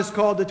Thomas,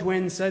 called the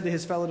twin, said to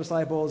his fellow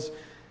disciples,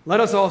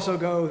 let us also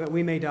go that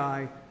we may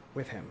die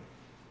with him.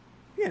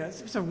 Yeah,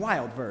 it's a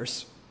wild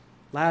verse.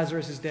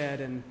 Lazarus is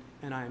dead and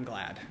I am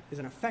glad is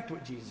in effect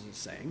what Jesus is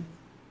saying.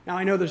 Now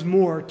I know there's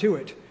more to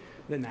it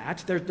than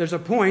that. There's a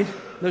point,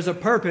 there's a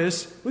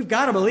purpose. We've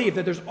got to believe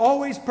that there's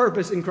always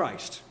purpose in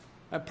Christ.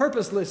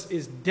 Purposeless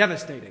is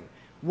devastating.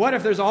 What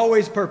if there's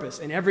always purpose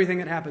in everything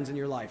that happens in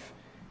your life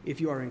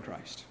if you are in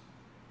Christ?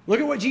 Look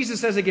at what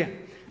Jesus says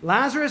again.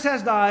 Lazarus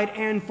has died,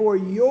 and for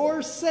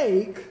your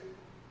sake,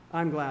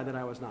 I'm glad that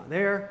I was not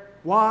there.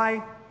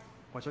 Why?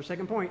 What's our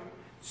second point?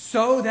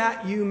 So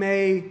that you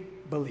may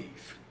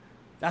believe.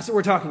 That's what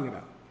we're talking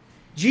about.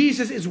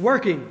 Jesus is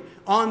working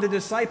on the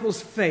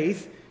disciples'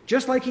 faith,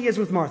 just like he is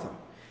with Martha.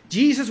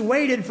 Jesus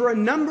waited for a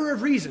number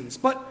of reasons,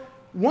 but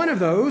one of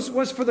those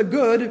was for the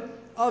good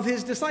of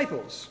his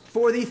disciples,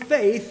 for the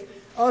faith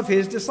of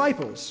his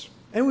disciples.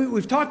 And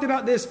we've talked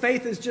about this.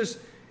 Faith is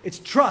it's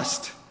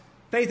trust.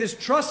 Faith is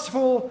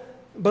trustful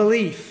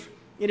belief.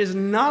 It is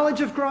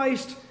knowledge of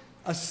Christ,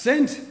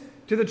 assent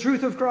to the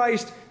truth of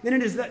Christ. Then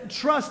it is that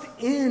trust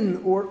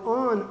in or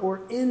on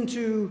or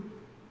into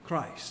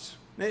Christ.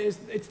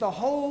 It's the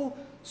whole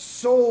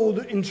soul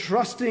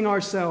entrusting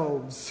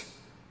ourselves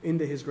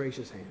into his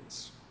gracious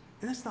hands.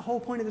 And that's the whole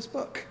point of this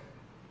book.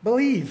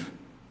 Believe.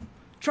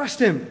 Trust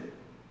him.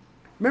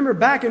 Remember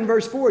back in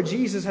verse 4,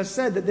 Jesus has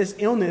said that this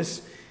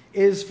illness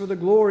is for the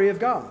glory of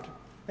God.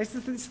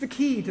 It's the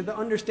key to the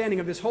understanding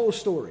of this whole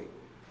story.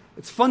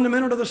 It's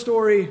fundamental to the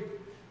story.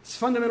 It's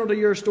fundamental to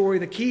your story.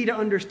 The key to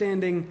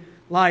understanding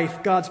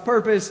life. God's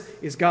purpose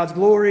is God's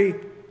glory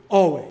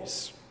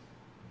always.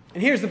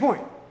 And here's the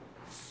point.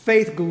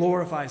 Faith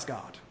glorifies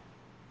God.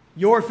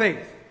 Your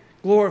faith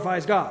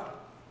glorifies God.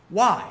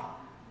 Why?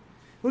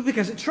 Well,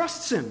 because it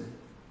trusts him.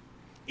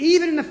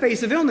 Even in the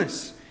face of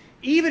illness.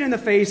 Even in the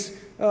face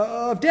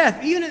of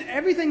death. Even if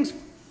everything's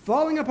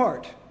falling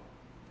apart.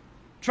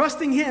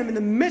 Trusting him in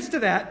the midst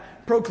of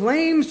that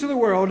proclaims to the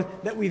world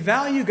that we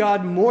value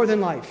God more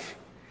than life.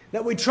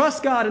 That we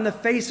trust God in the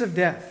face of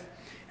death.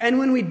 And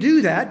when we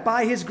do that,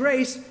 by his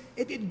grace,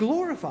 it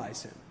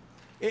glorifies him.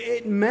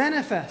 It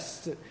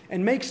manifests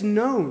and makes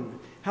known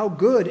how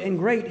good and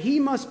great he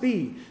must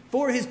be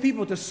for his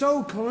people to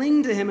so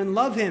cling to him and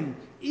love him,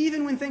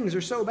 even when things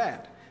are so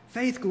bad.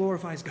 Faith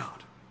glorifies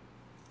God.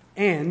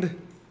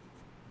 And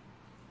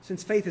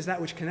since faith is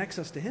that which connects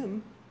us to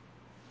him,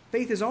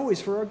 faith is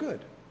always for our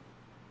good.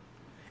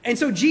 And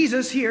so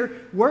Jesus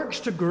here works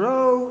to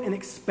grow and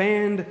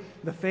expand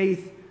the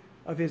faith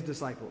of his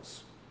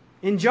disciples.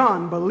 In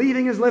John,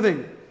 believing is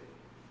living.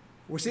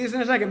 We'll see this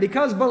in a second.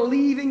 Because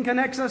believing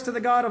connects us to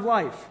the God of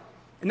life.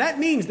 And that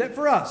means that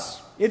for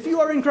us, if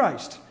you are in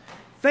Christ,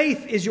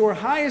 faith is your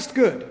highest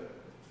good.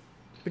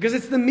 Because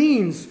it's the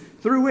means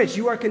through which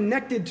you are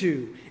connected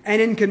to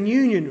and in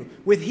communion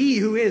with he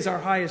who is our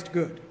highest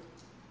good.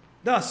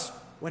 Thus,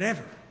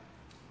 whatever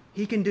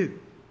he can do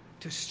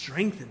to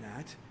strengthen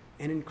that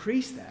and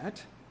increase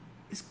that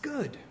is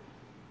good.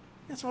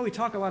 That's why we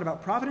talk a lot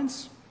about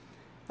providence.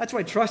 That's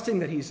why trusting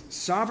that he's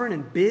sovereign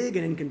and big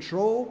and in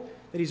control,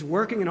 that he's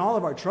working in all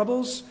of our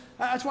troubles.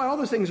 That's why all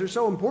those things are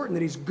so important,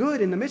 that he's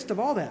good in the midst of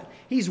all that.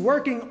 He's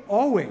working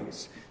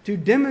always to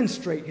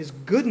demonstrate his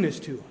goodness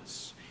to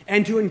us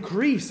and to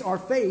increase our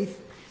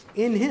faith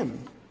in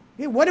him.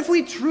 What if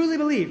we truly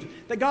believed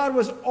that God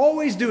was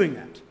always doing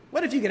that?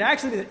 What if you could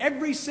actually believe that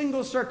every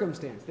single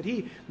circumstance that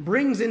he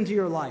brings into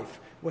your life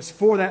was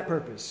for that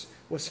purpose,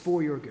 was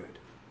for your good?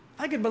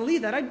 I could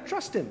believe that. I'd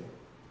trust him.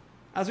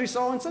 As we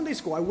saw in Sunday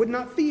school, I would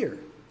not fear.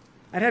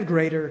 I'd have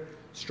greater,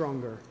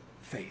 stronger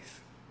faith.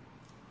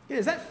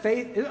 Is that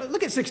faith?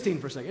 Look at 16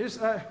 for a second. This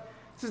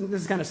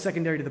is kind of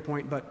secondary to the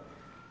point, but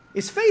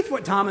is faith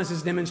what Thomas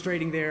is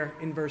demonstrating there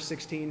in verse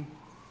 16?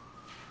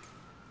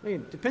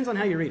 It depends on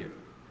how you read it.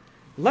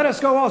 Let us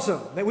go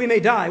also, that we may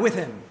die with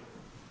him.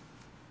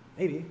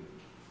 Maybe.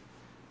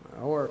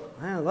 Or,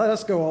 let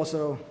us go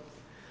also,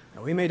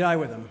 that we may die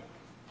with him.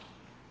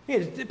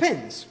 It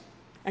depends.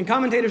 And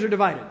commentators are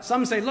divided.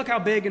 Some say, look how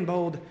big and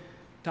bold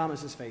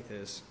Thomas's faith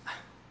is.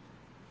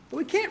 But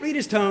we can't read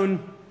his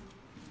tone.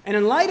 And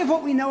in light of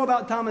what we know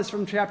about Thomas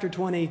from chapter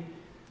 20,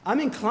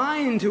 I'm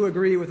inclined to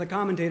agree with the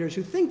commentators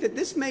who think that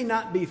this may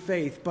not be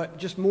faith, but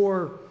just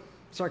more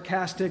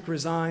sarcastic,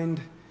 resigned.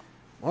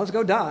 Well, let's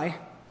go die.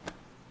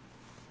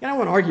 And I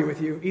won't argue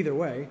with you either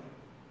way.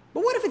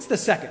 But what if it's the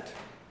second?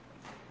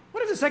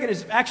 What if the second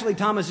is actually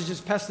Thomas is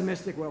just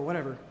pessimistic? Well,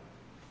 whatever.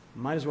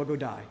 Might as well go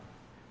die.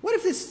 What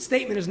if this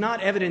statement is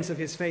not evidence of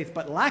his faith,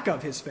 but lack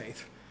of his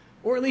faith?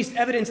 Or at least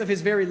evidence of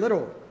his very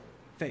little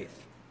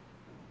faith?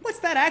 What's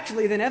that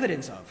actually then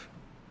evidence of?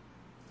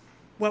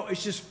 Well,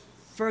 it's just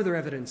further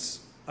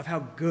evidence of how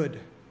good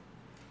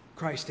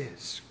Christ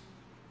is.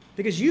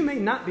 Because you may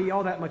not be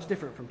all that much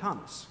different from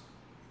Thomas.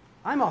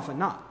 I'm often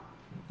not.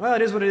 Well,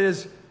 it is what it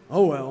is.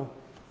 Oh, well,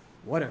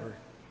 whatever.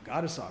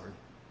 God is sovereign.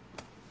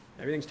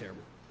 Everything's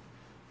terrible.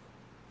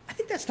 I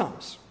think that's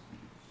Thomas.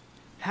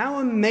 How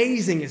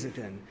amazing is it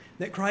then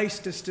that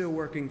Christ is still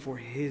working for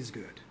his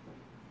good,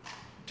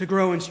 to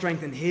grow and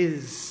strengthen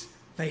his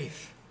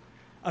faith.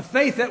 A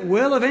faith that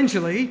will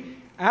eventually,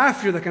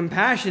 after the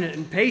compassionate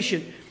and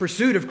patient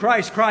pursuit of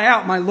Christ, cry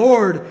out, my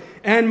Lord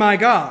and my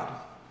God.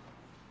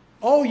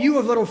 Oh, you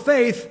of little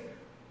faith,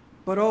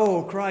 but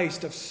oh,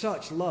 Christ of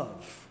such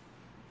love,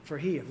 for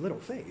he of little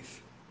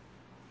faith.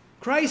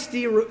 Christ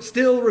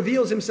still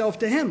reveals himself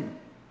to him.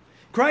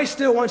 Christ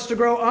still wants to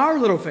grow our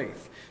little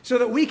faith so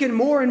that we can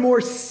more and more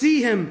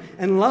see him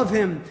and love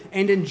him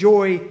and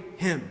enjoy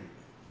him.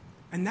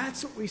 And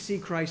that's what we see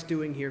Christ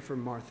doing here for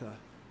Martha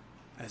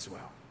as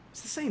well.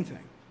 It's the same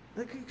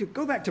thing.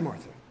 Go back to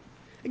Martha.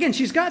 Again,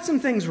 she's got some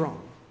things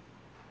wrong.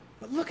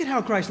 But look at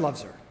how Christ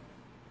loves her.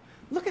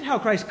 Look at how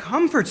Christ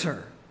comforts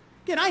her.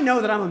 Again, I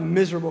know that I'm a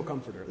miserable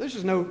comforter.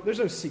 There's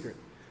no secret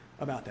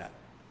about that.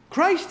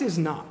 Christ is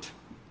not.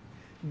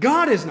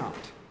 God is not.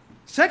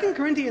 2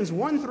 Corinthians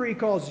 1:3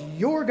 calls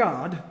your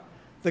God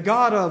the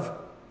God of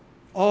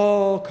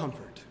all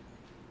comfort.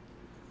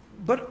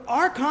 But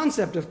our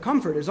concept of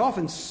comfort is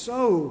often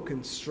so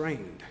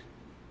constrained.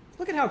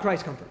 Look at how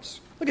Christ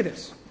comforts. Look at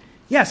this.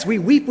 Yes, we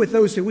weep with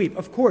those who weep,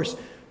 of course.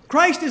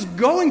 Christ is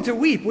going to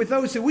weep with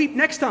those who weep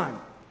next time.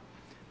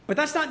 But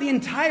that's not the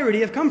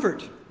entirety of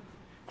comfort.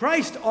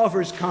 Christ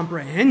offers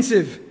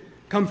comprehensive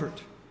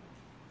comfort.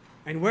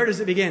 And where does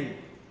it begin?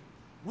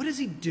 What does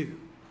he do?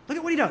 Look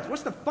at what he does.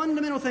 What's the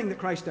fundamental thing that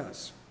Christ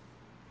does?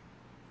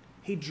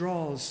 He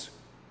draws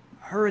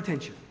her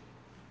attention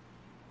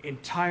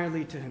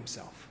entirely to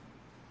himself.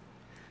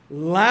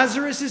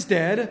 Lazarus is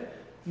dead.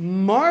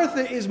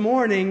 Martha is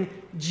mourning.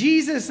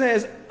 Jesus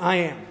says, I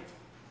am.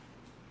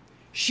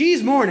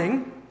 She's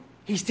mourning.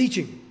 He's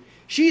teaching.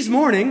 She's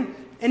mourning,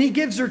 and he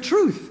gives her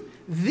truth.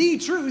 The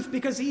truth,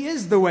 because he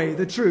is the way,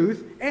 the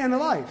truth, and the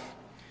life.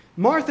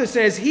 Martha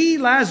says, he,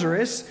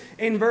 Lazarus,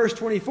 in verse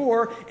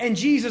 24, and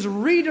Jesus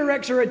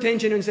redirects her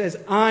attention and says,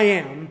 I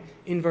am,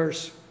 in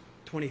verse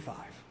 25.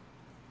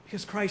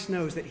 Because Christ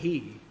knows that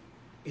he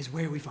is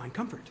where we find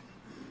comfort.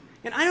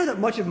 And I know that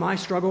much of my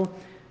struggle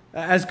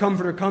as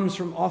comforter comes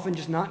from often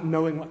just not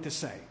knowing what to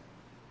say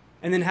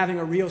and then having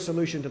a real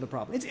solution to the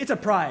problem. It's a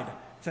pride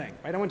thing,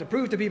 right? I want to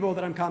prove to people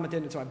that I'm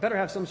competent, so I better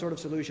have some sort of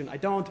solution. I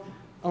don't.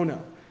 Oh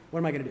no. What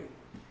am I going to do?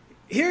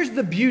 Here's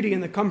the beauty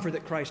and the comfort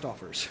that Christ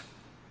offers.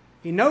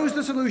 He knows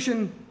the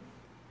solution,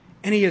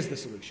 and he is the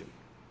solution.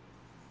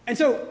 And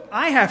so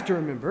I have to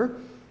remember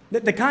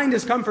that the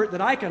kindest comfort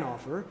that I can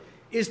offer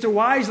is to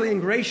wisely and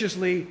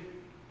graciously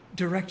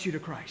direct you to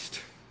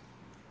Christ,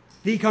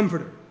 the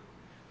comforter.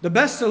 The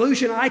best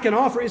solution I can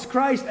offer is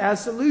Christ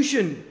as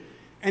solution.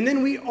 And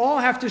then we all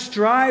have to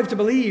strive to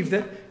believe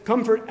that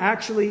comfort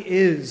actually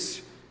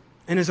is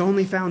and is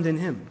only found in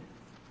him.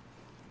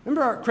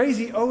 Remember our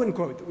crazy Owen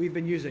quote that we've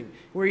been using,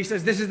 where he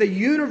says, this is the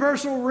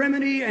universal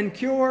remedy and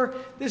cure.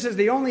 This is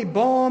the only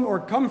balm or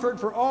comfort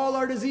for all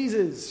our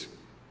diseases.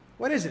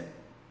 What is it?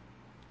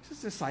 This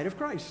is the sight of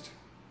Christ.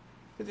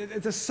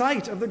 It's a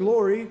sight of the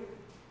glory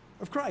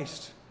of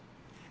Christ.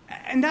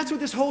 And that's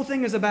what this whole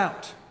thing is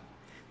about.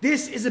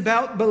 This is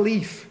about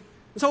belief.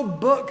 This whole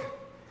book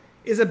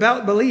is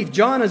about belief.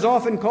 John is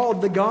often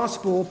called the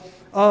gospel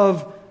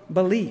of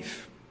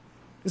belief.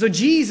 And so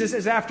Jesus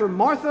is after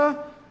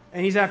Martha,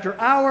 and he's after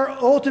our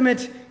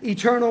ultimate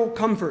eternal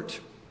comfort.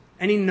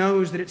 And he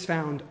knows that it's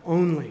found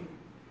only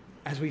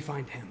as we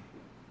find him.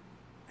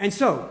 And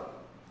so,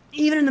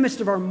 even in the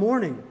midst of our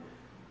mourning,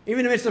 even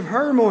in the midst of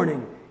her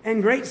mourning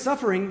and great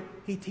suffering,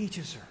 he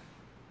teaches her.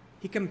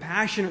 He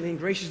compassionately and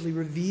graciously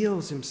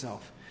reveals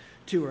himself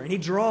to her. And he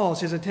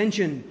draws his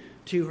attention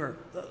to her.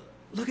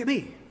 Look at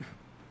me.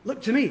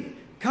 Look to me.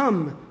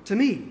 Come to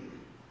me.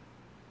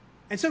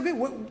 And so,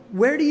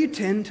 where do you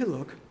tend to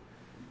look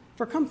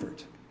for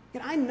comfort?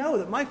 And I know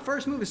that my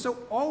first move is so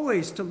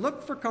always to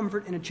look for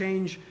comfort in a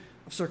change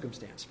of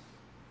circumstance.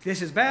 If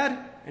this is bad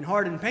and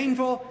hard and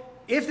painful,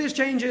 if this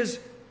changes,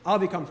 I'll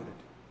be comforted.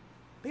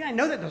 But I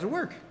know that doesn't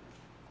work.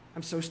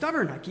 I'm so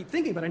stubborn. I keep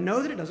thinking, but I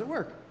know that it doesn't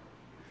work.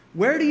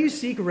 Where do you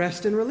seek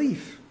rest and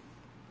relief?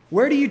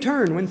 Where do you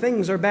turn when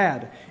things are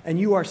bad and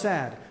you are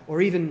sad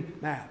or even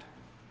mad?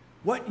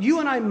 What you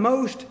and I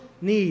most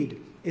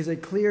need is a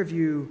clear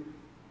view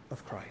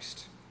of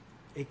Christ,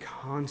 a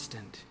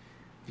constant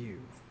view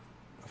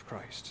of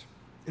Christ.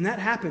 And that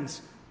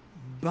happens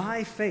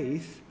by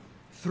faith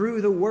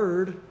through the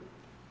word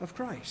of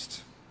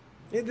Christ.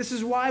 This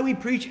is why we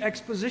preach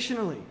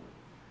expositionally.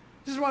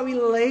 This is why we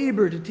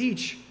labor to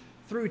teach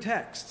through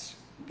texts.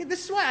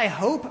 This is why I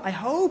hope,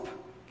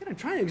 I'm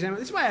trying to examine,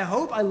 this is why I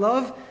hope I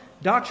love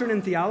doctrine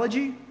and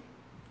theology.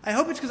 I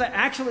hope it's because I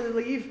actually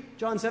believe,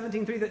 John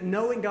 17:3, that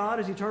knowing God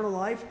is eternal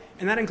life,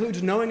 and that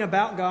includes knowing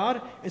about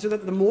God. And so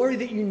that the more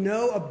that you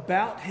know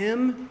about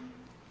him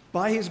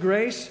by his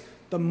grace,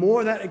 the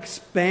more that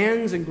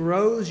expands and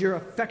grows your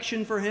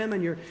affection for him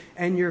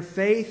and your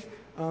faith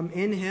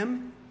in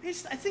him. I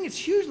think it's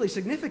hugely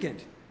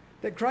significant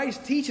that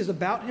Christ teaches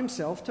about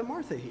himself to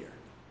Martha here.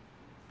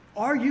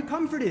 Are you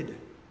comforted?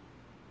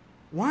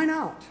 Why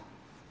not?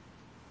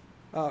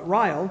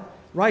 Ryle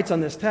writes on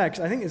this text,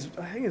 I think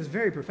it's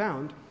very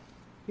profound.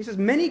 He says,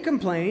 many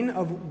complain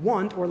of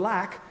want or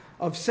lack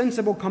of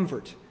sensible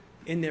comfort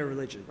in their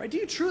religion. Right? Do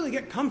you truly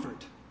get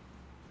comfort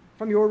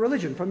from your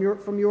religion, from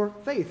your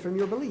faith, from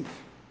your belief?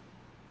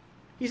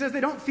 He says they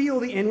don't feel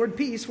the inward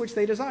peace which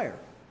they desire.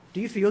 Do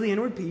you feel the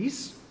inward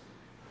peace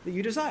that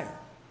you desire?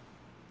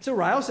 So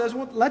Ryle says,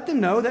 well, let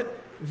them know that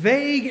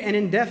vague and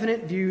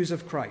indefinite views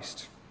of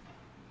Christ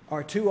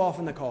are too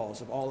often the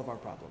cause of all of our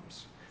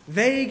problems.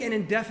 Vague and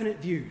indefinite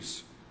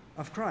views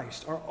of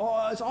Christ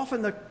is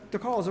often the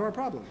cause of our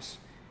problems.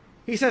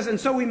 He says, and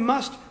so we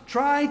must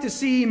try to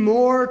see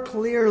more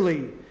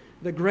clearly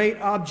the great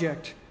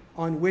object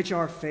on which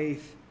our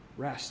faith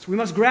rests. We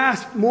must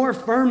grasp more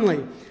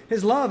firmly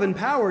his love and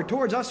power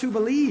towards us who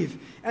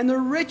believe, and the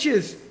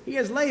riches he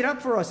has laid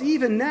up for us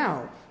even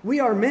now. We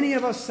are, many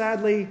of us,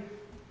 sadly,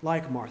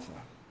 like Martha.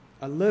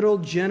 A little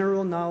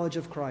general knowledge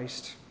of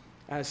Christ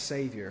as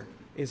Savior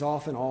is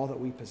often all that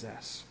we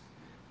possess.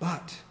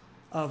 But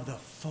of the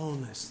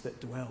fullness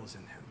that dwells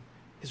in him,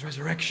 his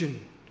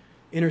resurrection,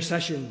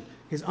 intercession,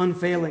 His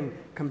unfailing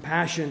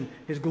compassion,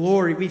 His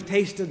glory, we've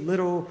tasted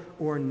little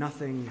or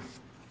nothing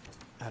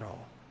at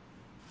all.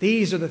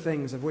 These are the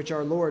things of which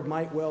our Lord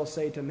might well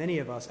say to many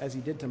of us, as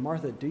He did to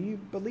Martha, do you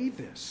believe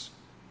this?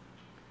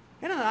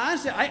 And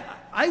honestly,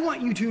 I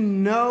want you to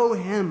know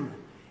Him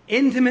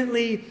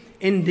intimately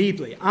and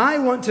deeply. I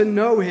want to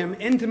know Him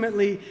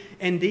intimately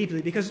and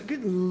deeply because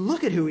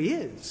look at who He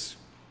is.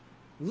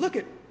 Look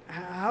at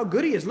how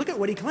good He is. Look at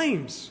what He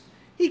claims.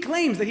 He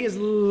claims that He is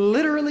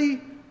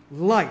literally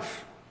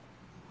life.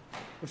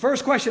 The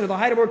first question of the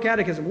Heidelberg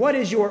Catechism, what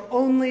is your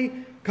only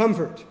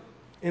comfort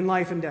in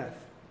life and death?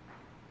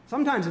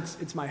 Sometimes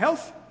it's my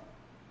health.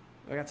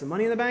 I got some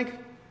money in the bank.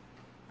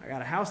 I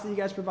got a house that you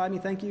guys provide me,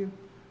 thank you.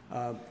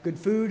 Good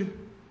food,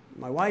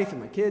 my wife and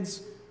my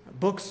kids,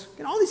 books.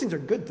 And all these things are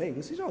good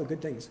things. These are all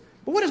good things.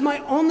 But what is my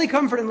only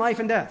comfort in life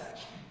and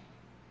death?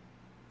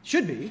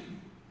 Should be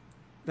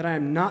that I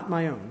am not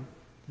my own,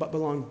 but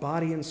belong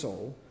body and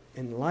soul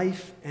in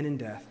life and in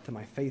death to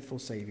my faithful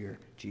Savior,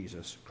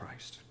 Jesus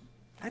Christ.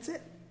 That's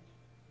it.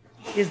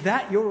 Is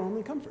that your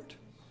only comfort?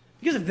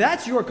 Because if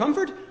that's your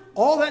comfort,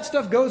 all that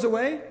stuff goes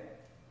away.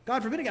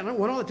 God forbid, again, I don't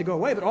want all that to go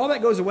away, but all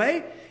that goes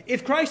away.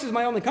 If Christ is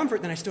my only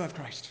comfort, then I still have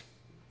Christ.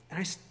 And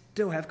I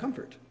still have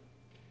comfort.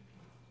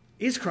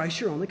 Is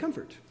Christ your only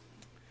comfort?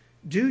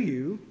 Do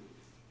you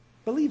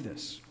believe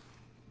this?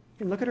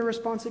 And look at her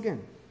response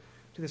again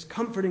to this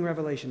comforting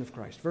revelation of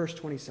Christ. Verse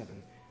 27.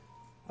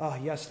 Ah,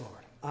 yes,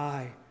 Lord,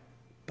 I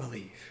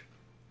believe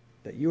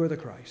that you are the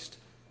Christ,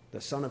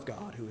 the Son of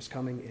God, who is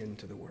coming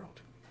into the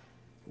world.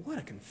 What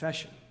a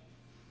confession.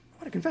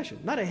 What a confession.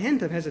 Not a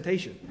hint of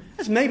hesitation.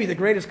 That's maybe the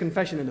greatest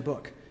confession in the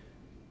book.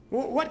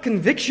 What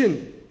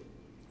conviction.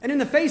 And in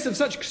the face of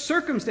such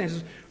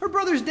circumstances, her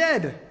brother's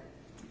dead.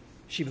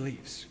 She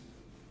believes.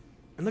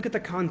 And look at the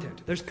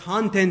content. There's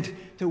content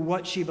to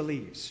what she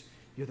believes.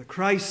 You're the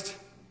Christ.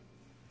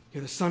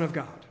 You're the Son of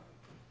God.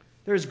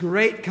 There's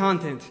great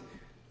content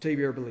to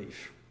your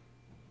belief.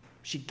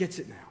 She gets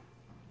it now.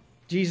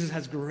 Jesus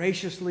has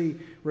graciously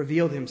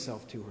revealed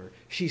Himself to her.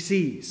 She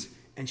sees,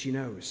 and she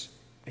knows,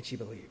 and she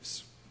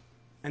believes.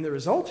 And the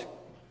result?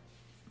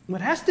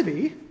 What has to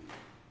be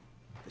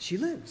that she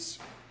lives.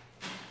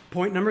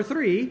 Point number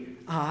 3,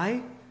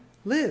 I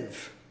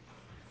live.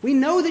 We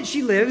know that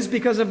she lives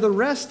because of the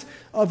rest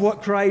of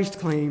what Christ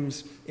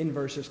claims in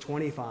verses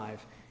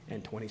 25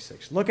 and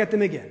 26. Look at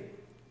them again.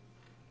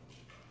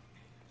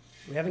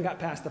 We haven't got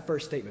past the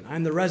first statement. I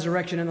am the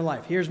resurrection and the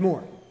life. Here's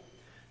more.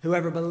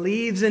 Whoever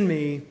believes in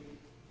me,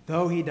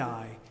 though he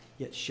die,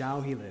 yet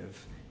shall he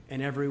live.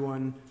 And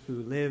everyone who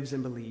lives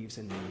and believes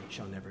in me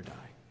shall never die.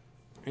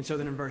 And so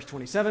then in verse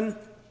 27,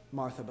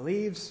 Martha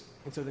believes.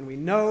 And so then we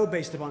know,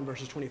 based upon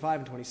verses 25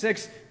 and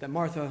 26, that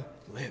Martha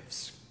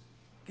lives.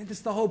 And this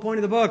is the whole point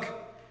of the book.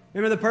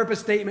 Remember the purpose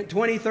statement,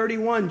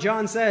 20:31.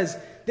 John says,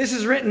 this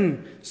is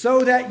written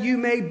so that you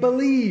may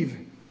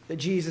believe that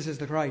Jesus is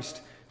the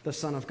Christ, the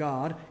Son of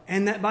God,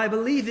 and that by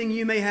believing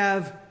you may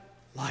have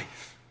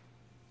life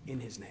in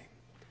His name.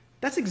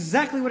 That's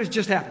exactly what has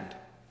just happened.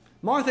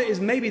 Martha is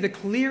maybe the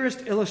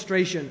clearest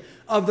illustration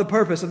of the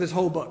purpose of this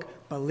whole book.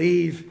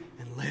 Believe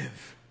and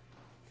live.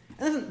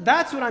 And listen,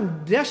 that's what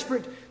I'm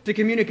desperate to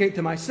communicate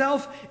to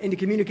myself and to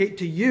communicate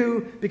to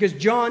you, because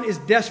John is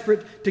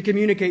desperate to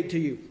communicate to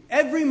you.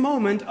 Every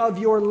moment of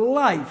your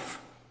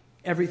life,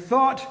 every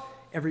thought,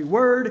 every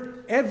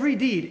word, every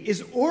deed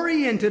is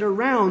oriented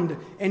around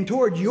and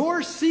toward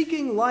your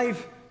seeking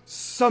life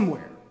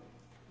somewhere.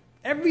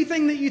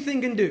 Everything that you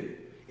think and do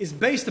is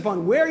based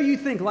upon where you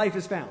think life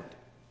is found.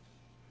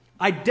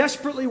 I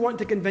desperately want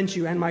to convince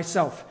you and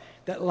myself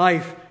that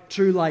life,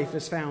 true life,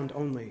 is found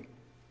only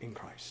in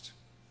Christ.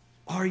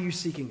 Are you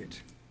seeking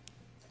it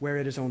where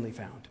it is only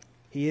found?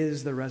 He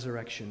is the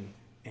resurrection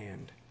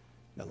and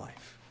the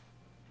life.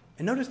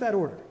 And notice that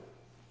order.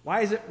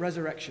 Why is it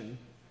resurrection,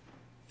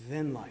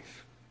 then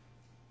life?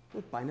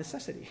 Well, by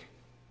necessity.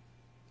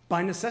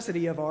 By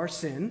necessity of our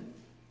sin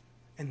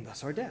and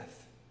thus our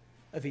death.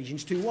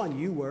 Ephesians 2:1,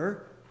 you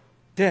were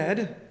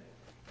dead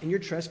in your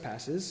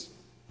trespasses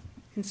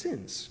and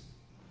sins.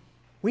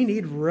 We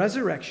need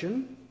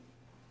resurrection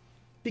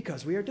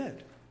because we are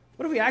dead.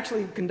 What if we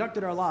actually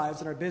conducted our lives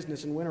and our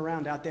business and went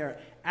around out there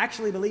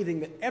actually believing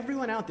that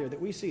everyone out there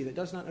that we see that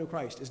does not know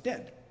Christ is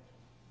dead?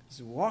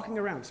 Is walking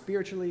around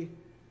spiritually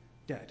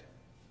dead.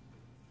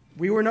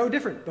 We were no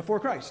different before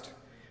Christ.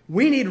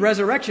 We need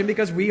resurrection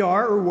because we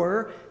are or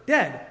were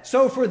dead.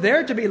 So for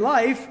there to be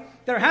life,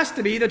 there has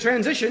to be the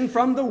transition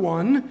from the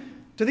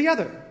one to the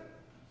other.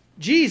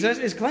 Jesus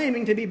is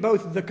claiming to be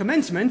both the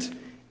commencement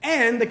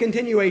and the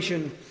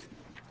continuation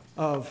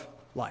of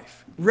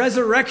life.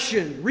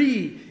 Resurrection,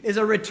 is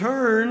a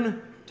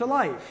return to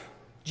life.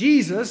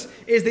 Jesus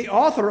is the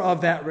author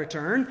of that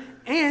return,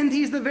 and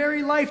He's the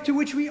very life to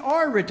which we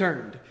are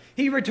returned.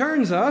 He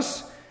returns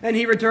us, and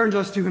He returns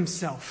us to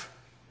Himself.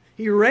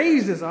 He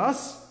raises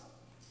us,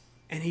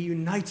 and He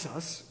unites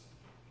us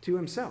to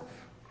Himself.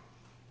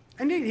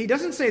 And He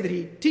doesn't say that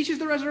He teaches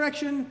the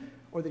resurrection,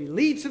 or that He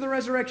leads to the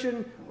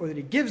resurrection, or that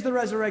He gives the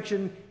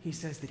resurrection. He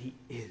says that He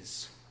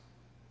is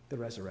the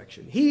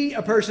resurrection. He,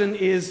 a person,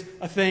 is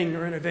a thing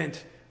or an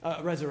event,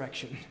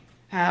 resurrection.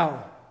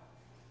 How?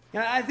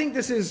 I think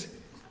this is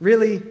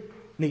really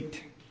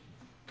neat.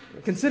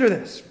 Consider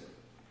this.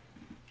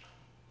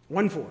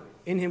 1:4,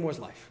 in him was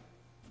life.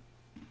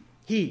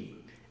 He,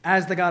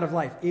 as the God of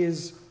life,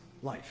 is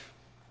life.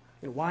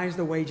 And why is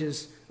the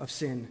wages of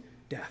sin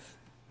death?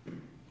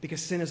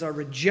 Because sin is our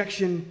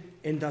rejection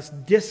and thus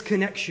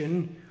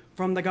disconnection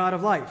from the God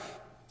of life.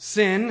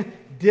 Sin,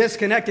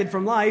 disconnected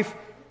from life,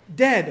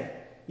 dead.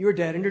 You are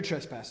dead in your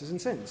trespasses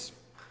and sins.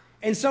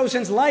 And so,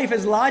 since life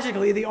is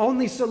logically the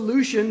only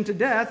solution to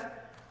death,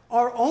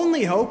 our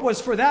only hope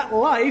was for that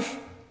life,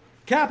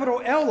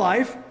 capital L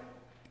life,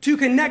 to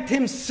connect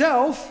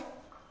himself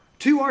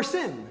to our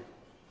sin,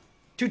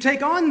 to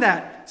take on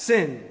that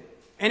sin,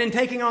 and in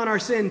taking on our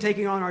sin,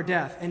 taking on our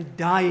death, and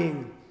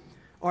dying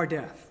our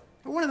death.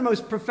 One of the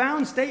most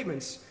profound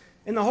statements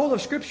in the whole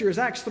of Scripture is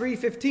Acts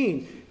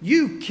 3:15.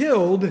 You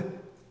killed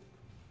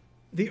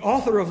the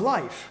author of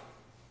life.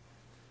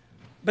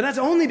 But that's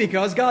only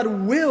because God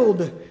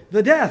willed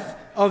the death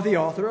of the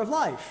author of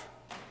life.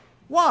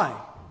 Why?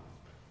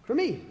 For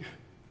me,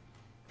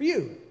 for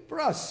you,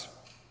 for us.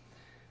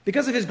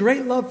 Because of his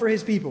great love for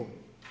his people,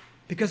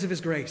 because of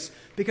his grace,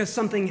 because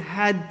something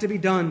had to be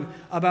done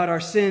about our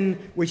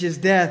sin, which is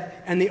death,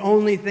 and the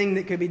only thing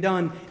that could be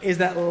done is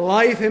that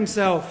life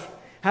himself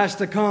has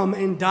to come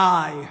and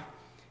die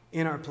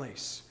in our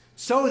place,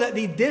 so that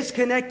the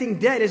disconnecting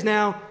debt is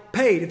now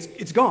paid,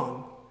 it's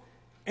gone,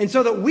 and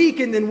so that we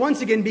can then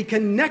once again be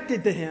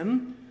connected to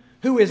him,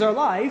 who is our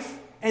life,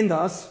 and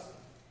thus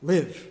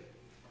live.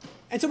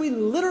 And so we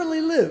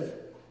literally live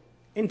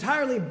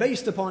entirely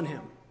based upon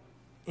him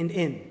and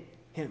in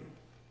him.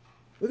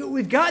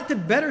 We've got to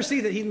better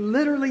see that he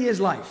literally is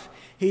life.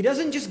 He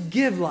doesn't just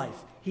give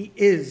life, he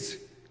is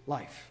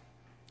life.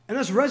 And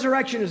thus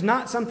resurrection is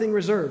not something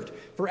reserved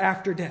for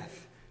after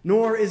death,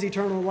 nor is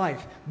eternal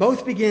life.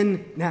 Both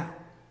begin now.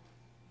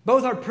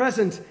 Both are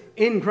present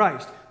in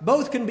Christ.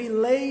 Both can be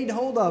laid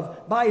hold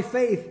of by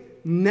faith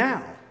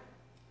now.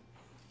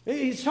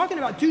 He's talking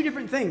about two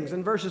different things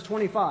in verses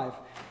 25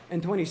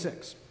 and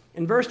 26.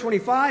 In verse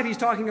 25, he's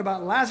talking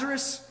about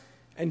Lazarus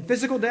and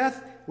physical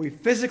death. We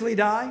physically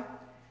die,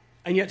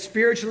 and yet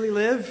spiritually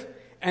live,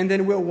 and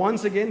then will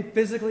once again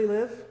physically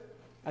live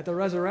at the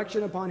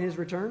resurrection upon his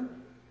return.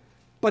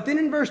 But then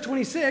in verse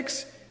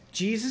 26,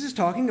 Jesus is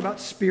talking about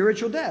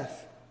spiritual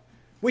death,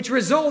 which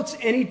results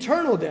in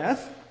eternal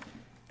death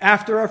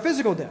after our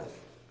physical death.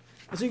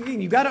 And so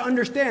you've got to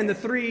understand the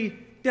three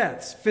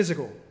deaths: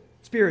 physical,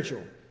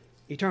 spiritual,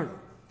 eternal.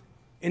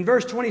 In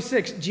verse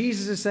 26,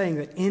 Jesus is saying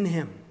that in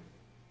him,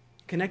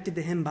 connected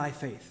to him by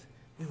faith,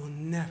 we will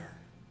never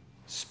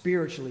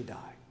spiritually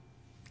die,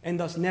 and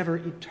thus never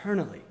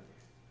eternally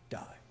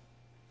die,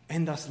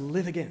 and thus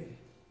live again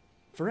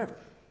forever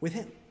with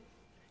him.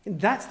 And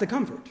that's the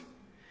comfort.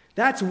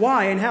 That's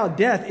why and how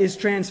death is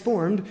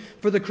transformed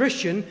for the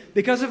Christian,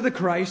 because of the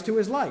Christ who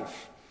is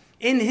life.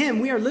 In him,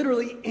 we are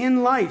literally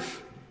in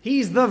life.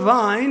 He's the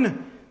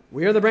vine,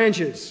 we are the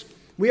branches.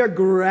 We are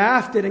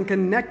grafted and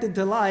connected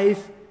to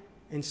life,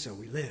 and so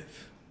we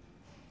live.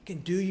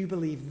 And do you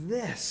believe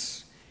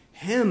this?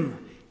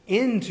 Him,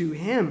 into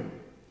him.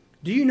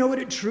 Do you know what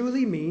it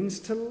truly means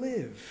to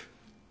live?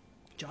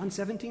 John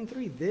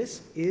 17:3,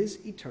 this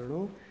is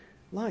eternal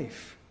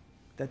life,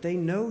 that they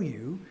know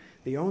you,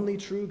 the only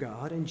true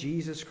God, and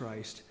Jesus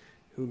Christ,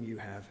 whom you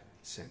have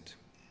sent.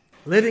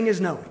 Living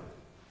is knowing.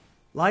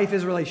 Life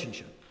is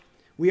relationship.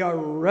 We are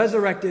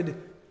resurrected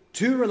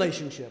to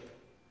relationship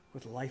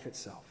with life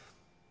itself.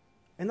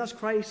 And thus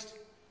Christ,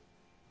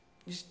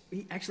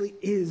 he actually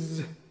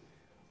is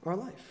our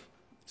life.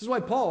 This is why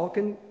Paul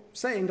can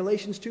say in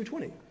Galatians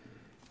 2:20,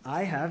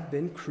 I have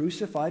been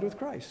crucified with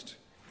Christ.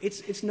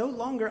 It's no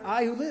longer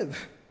I who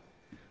live,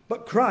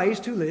 but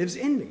Christ who lives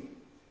in me.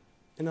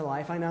 In the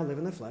life I now live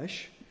in the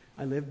flesh,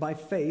 I live by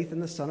faith in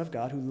the Son of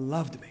God who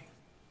loved me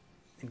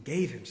and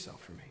gave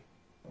himself for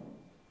me.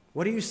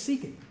 What are you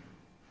seeking?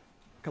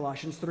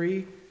 Colossians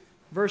 3,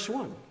 verse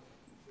 1.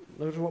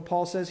 Look at what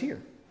Paul says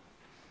here.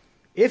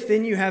 If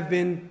then you have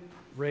been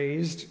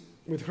raised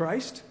with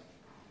Christ,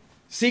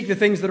 seek the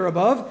things that are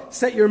above,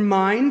 set your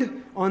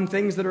mind on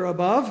things that are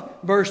above.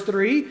 Verse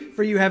 3,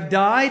 for you have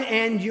died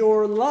and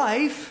your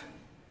life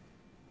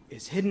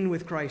is hidden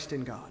with Christ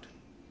in God.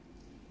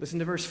 Listen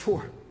to verse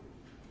 4.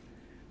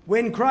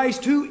 When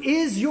Christ, who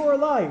is your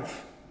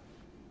life,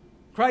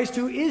 Christ,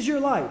 who is your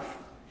life,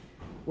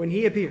 when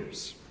he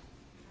appears,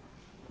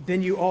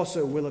 then you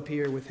also will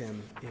appear with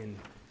him in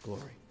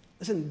glory.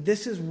 Listen,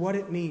 this is what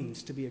it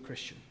means to be a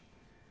Christian.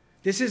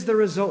 This is the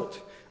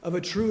result of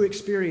a true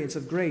experience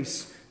of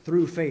grace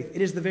through faith.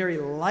 It is the very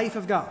life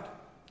of God.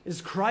 It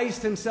is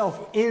Christ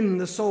himself in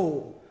the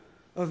soul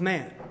of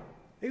man.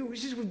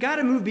 We've got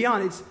to move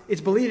beyond.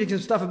 It's believing some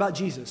stuff about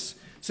Jesus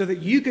so that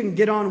you can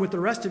get on with the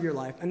rest of your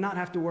life and not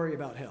have to worry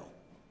about hell.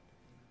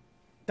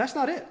 That's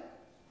not it.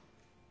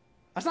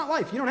 That's not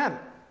life. You don't have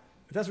it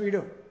if that's what you're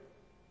doing.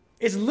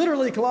 It's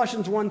literally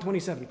Colossians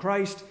 1:27.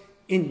 Christ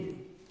in you,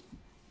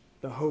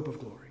 the hope of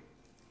glory.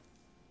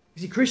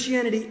 You see,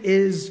 Christianity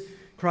is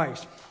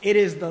Christ. It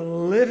is the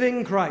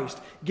living Christ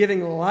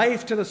giving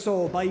life to the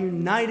soul by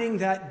uniting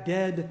that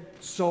dead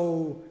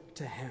soul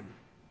to him.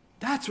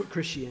 That's what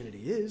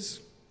Christianity is.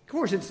 Of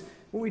course, it's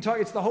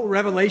the whole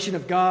revelation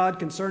of God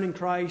concerning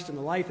Christ and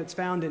the life that's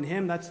found in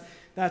him.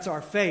 That's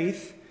our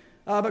faith.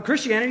 But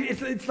Christianity,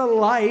 it's the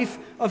life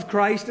of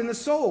Christ in the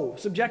soul,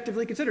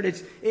 subjectively considered.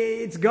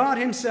 It's God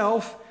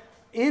himself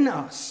in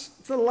us.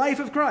 It's the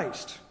life of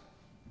Christ.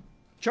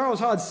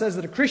 Charles Hodge says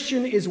that a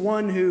Christian is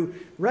one who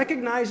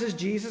recognizes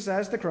Jesus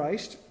as the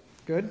Christ.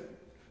 Good.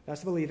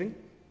 That's believing.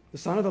 The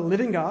Son of the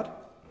living God,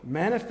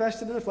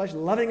 manifested in the flesh,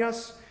 loving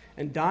us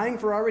and dying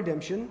for our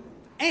redemption.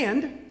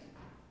 And,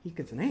 he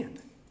gets an and.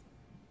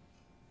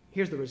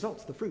 Here's the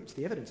results, the fruits,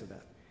 the evidence of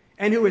that.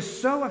 And who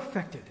is so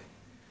affected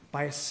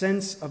by a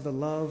sense of the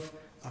love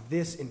of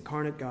this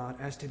incarnate God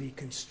as to be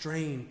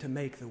constrained to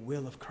make the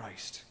will of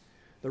Christ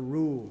the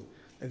rule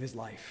of his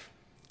life,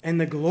 and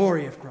the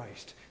glory of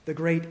Christ the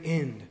great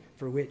end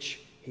for which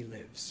he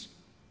lives.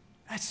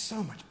 That's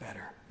so much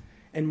better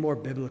and more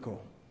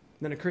biblical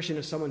than a Christian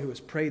is someone who has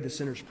prayed the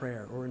sinner's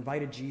prayer or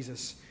invited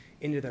Jesus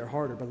into their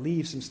heart or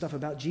believes some stuff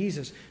about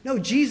Jesus. No,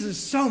 Jesus is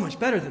so much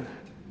better than that.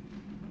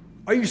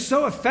 Are you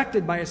so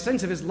affected by a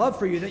sense of his love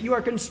for you that you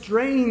are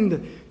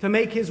constrained to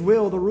make his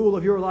will the rule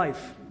of your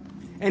life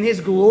and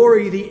his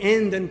glory the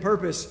end and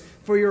purpose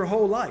for your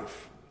whole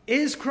life?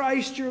 Is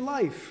Christ your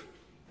life?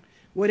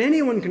 Would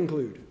anyone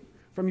conclude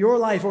from your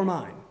life or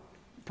mine,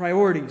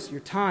 priorities,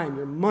 your time,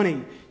 your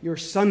money, your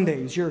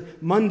Sundays, your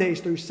Mondays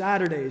through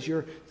Saturdays,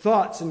 your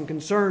thoughts and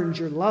concerns,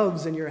 your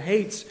loves and your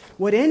hates,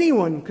 would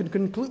anyone could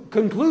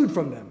conclude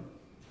from them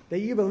that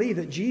you believe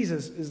that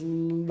Jesus is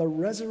the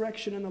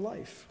resurrection and the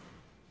life?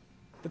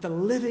 That the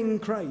living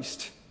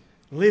Christ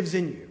lives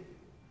in you?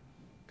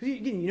 Because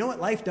you know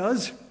what life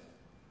does?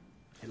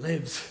 It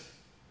lives.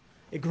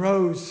 It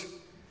grows.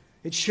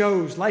 It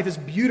shows. Life is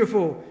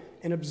beautiful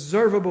and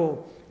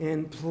observable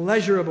and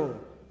pleasurable.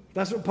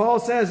 That's what Paul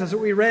says. That's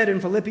what we read in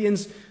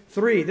Philippians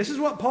 3. This is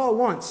what Paul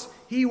wants.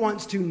 He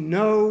wants to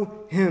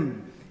know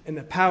him and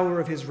the power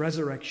of his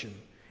resurrection.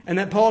 And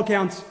that Paul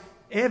counts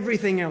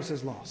everything else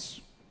as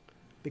loss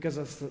because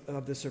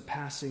of the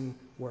surpassing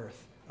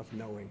worth of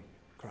knowing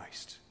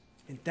Christ.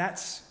 And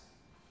that's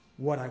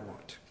what I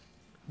want.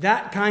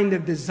 That kind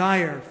of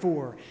desire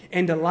for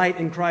and delight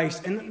in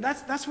Christ. And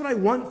that's what I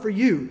want for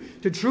you,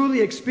 to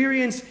truly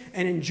experience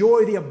and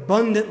enjoy the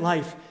abundant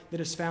life that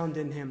is found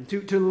in him.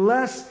 To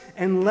less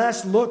and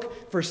less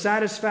look for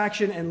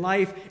satisfaction and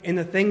life in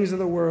the things of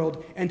the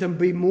world, and to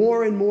be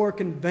more and more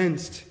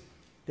convinced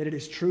that it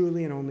is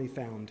truly and only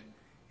found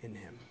in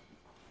him.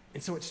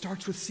 And so it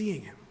starts with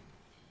seeing him.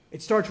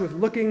 It starts with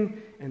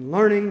looking and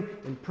learning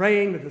and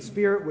praying that the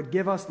Spirit would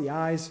give us the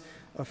eyes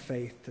of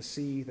faith to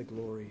see the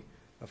glory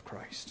of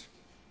Christ.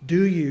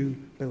 Do you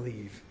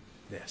believe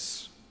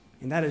this?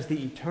 And that is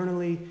the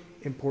eternally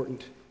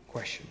important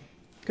question.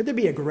 Could there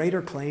be a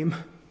greater claim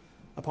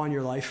upon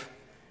your life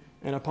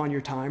and upon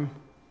your time?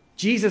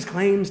 Jesus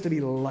claims to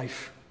be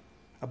life,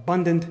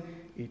 abundant,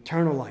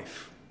 eternal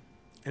life,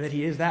 and that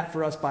he is that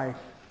for us by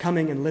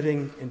coming and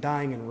living and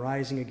dying and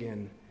rising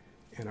again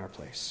in our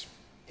place.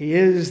 He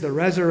is the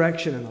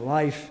resurrection and the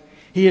life.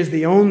 He is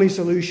the only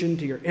solution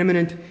to your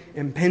imminent,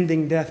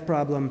 impending death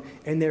problem,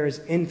 and there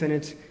is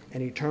infinite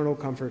and eternal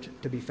comfort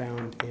to be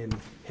found in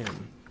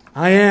him.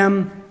 I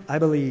am, I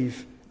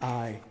believe,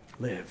 I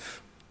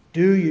live.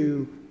 Do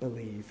you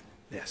believe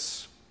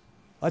this?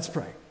 Let's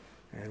pray,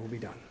 and we'll be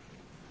done.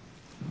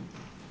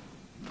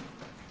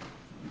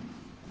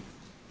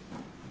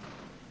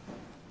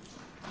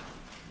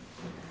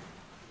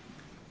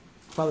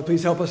 Father,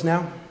 please help us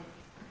now.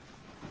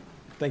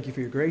 Thank you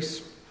for your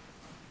grace.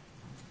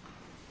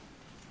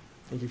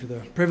 Thank you for the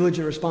privilege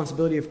and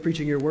responsibility of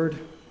preaching your word.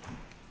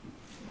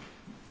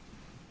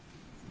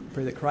 I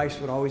pray that Christ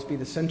would always be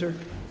the center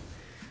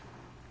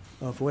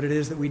of what it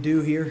is that we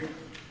do here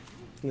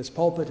in this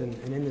pulpit and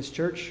in this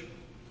church.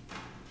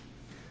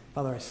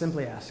 Father, I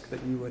simply ask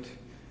that you would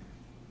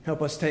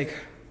help us take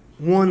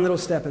one little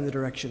step in the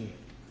direction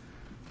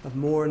of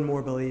more and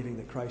more believing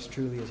that Christ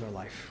truly is our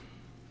life.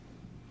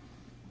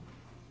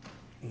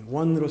 And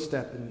one little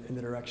step in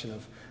the direction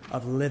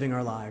of living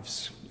our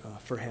lives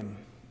for him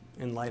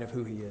in light of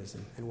who he is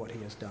and what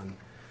he has done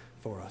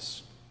for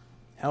us.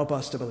 Help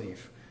us to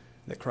believe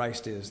that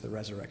Christ is the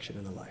resurrection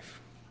and the life.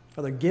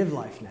 Father, give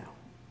life now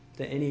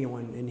to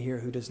anyone in here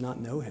who does not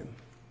know him.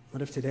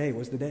 What if today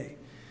was the day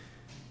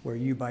where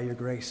you, by your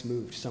grace,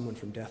 moved someone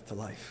from death to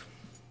life?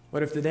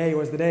 What if today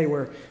was the day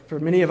where, for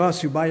many of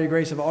us who, by your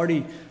grace, have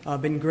already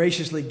been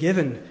graciously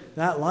given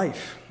that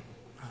life,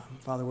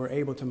 Father, we're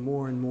able to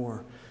more and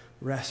more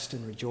rest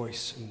and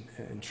rejoice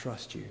and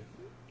trust you.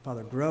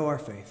 Father, grow our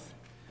faith.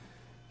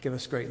 Give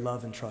us great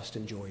love and trust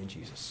and joy in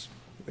Jesus.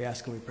 We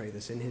ask and we pray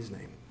this in his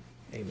name.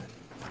 Amen.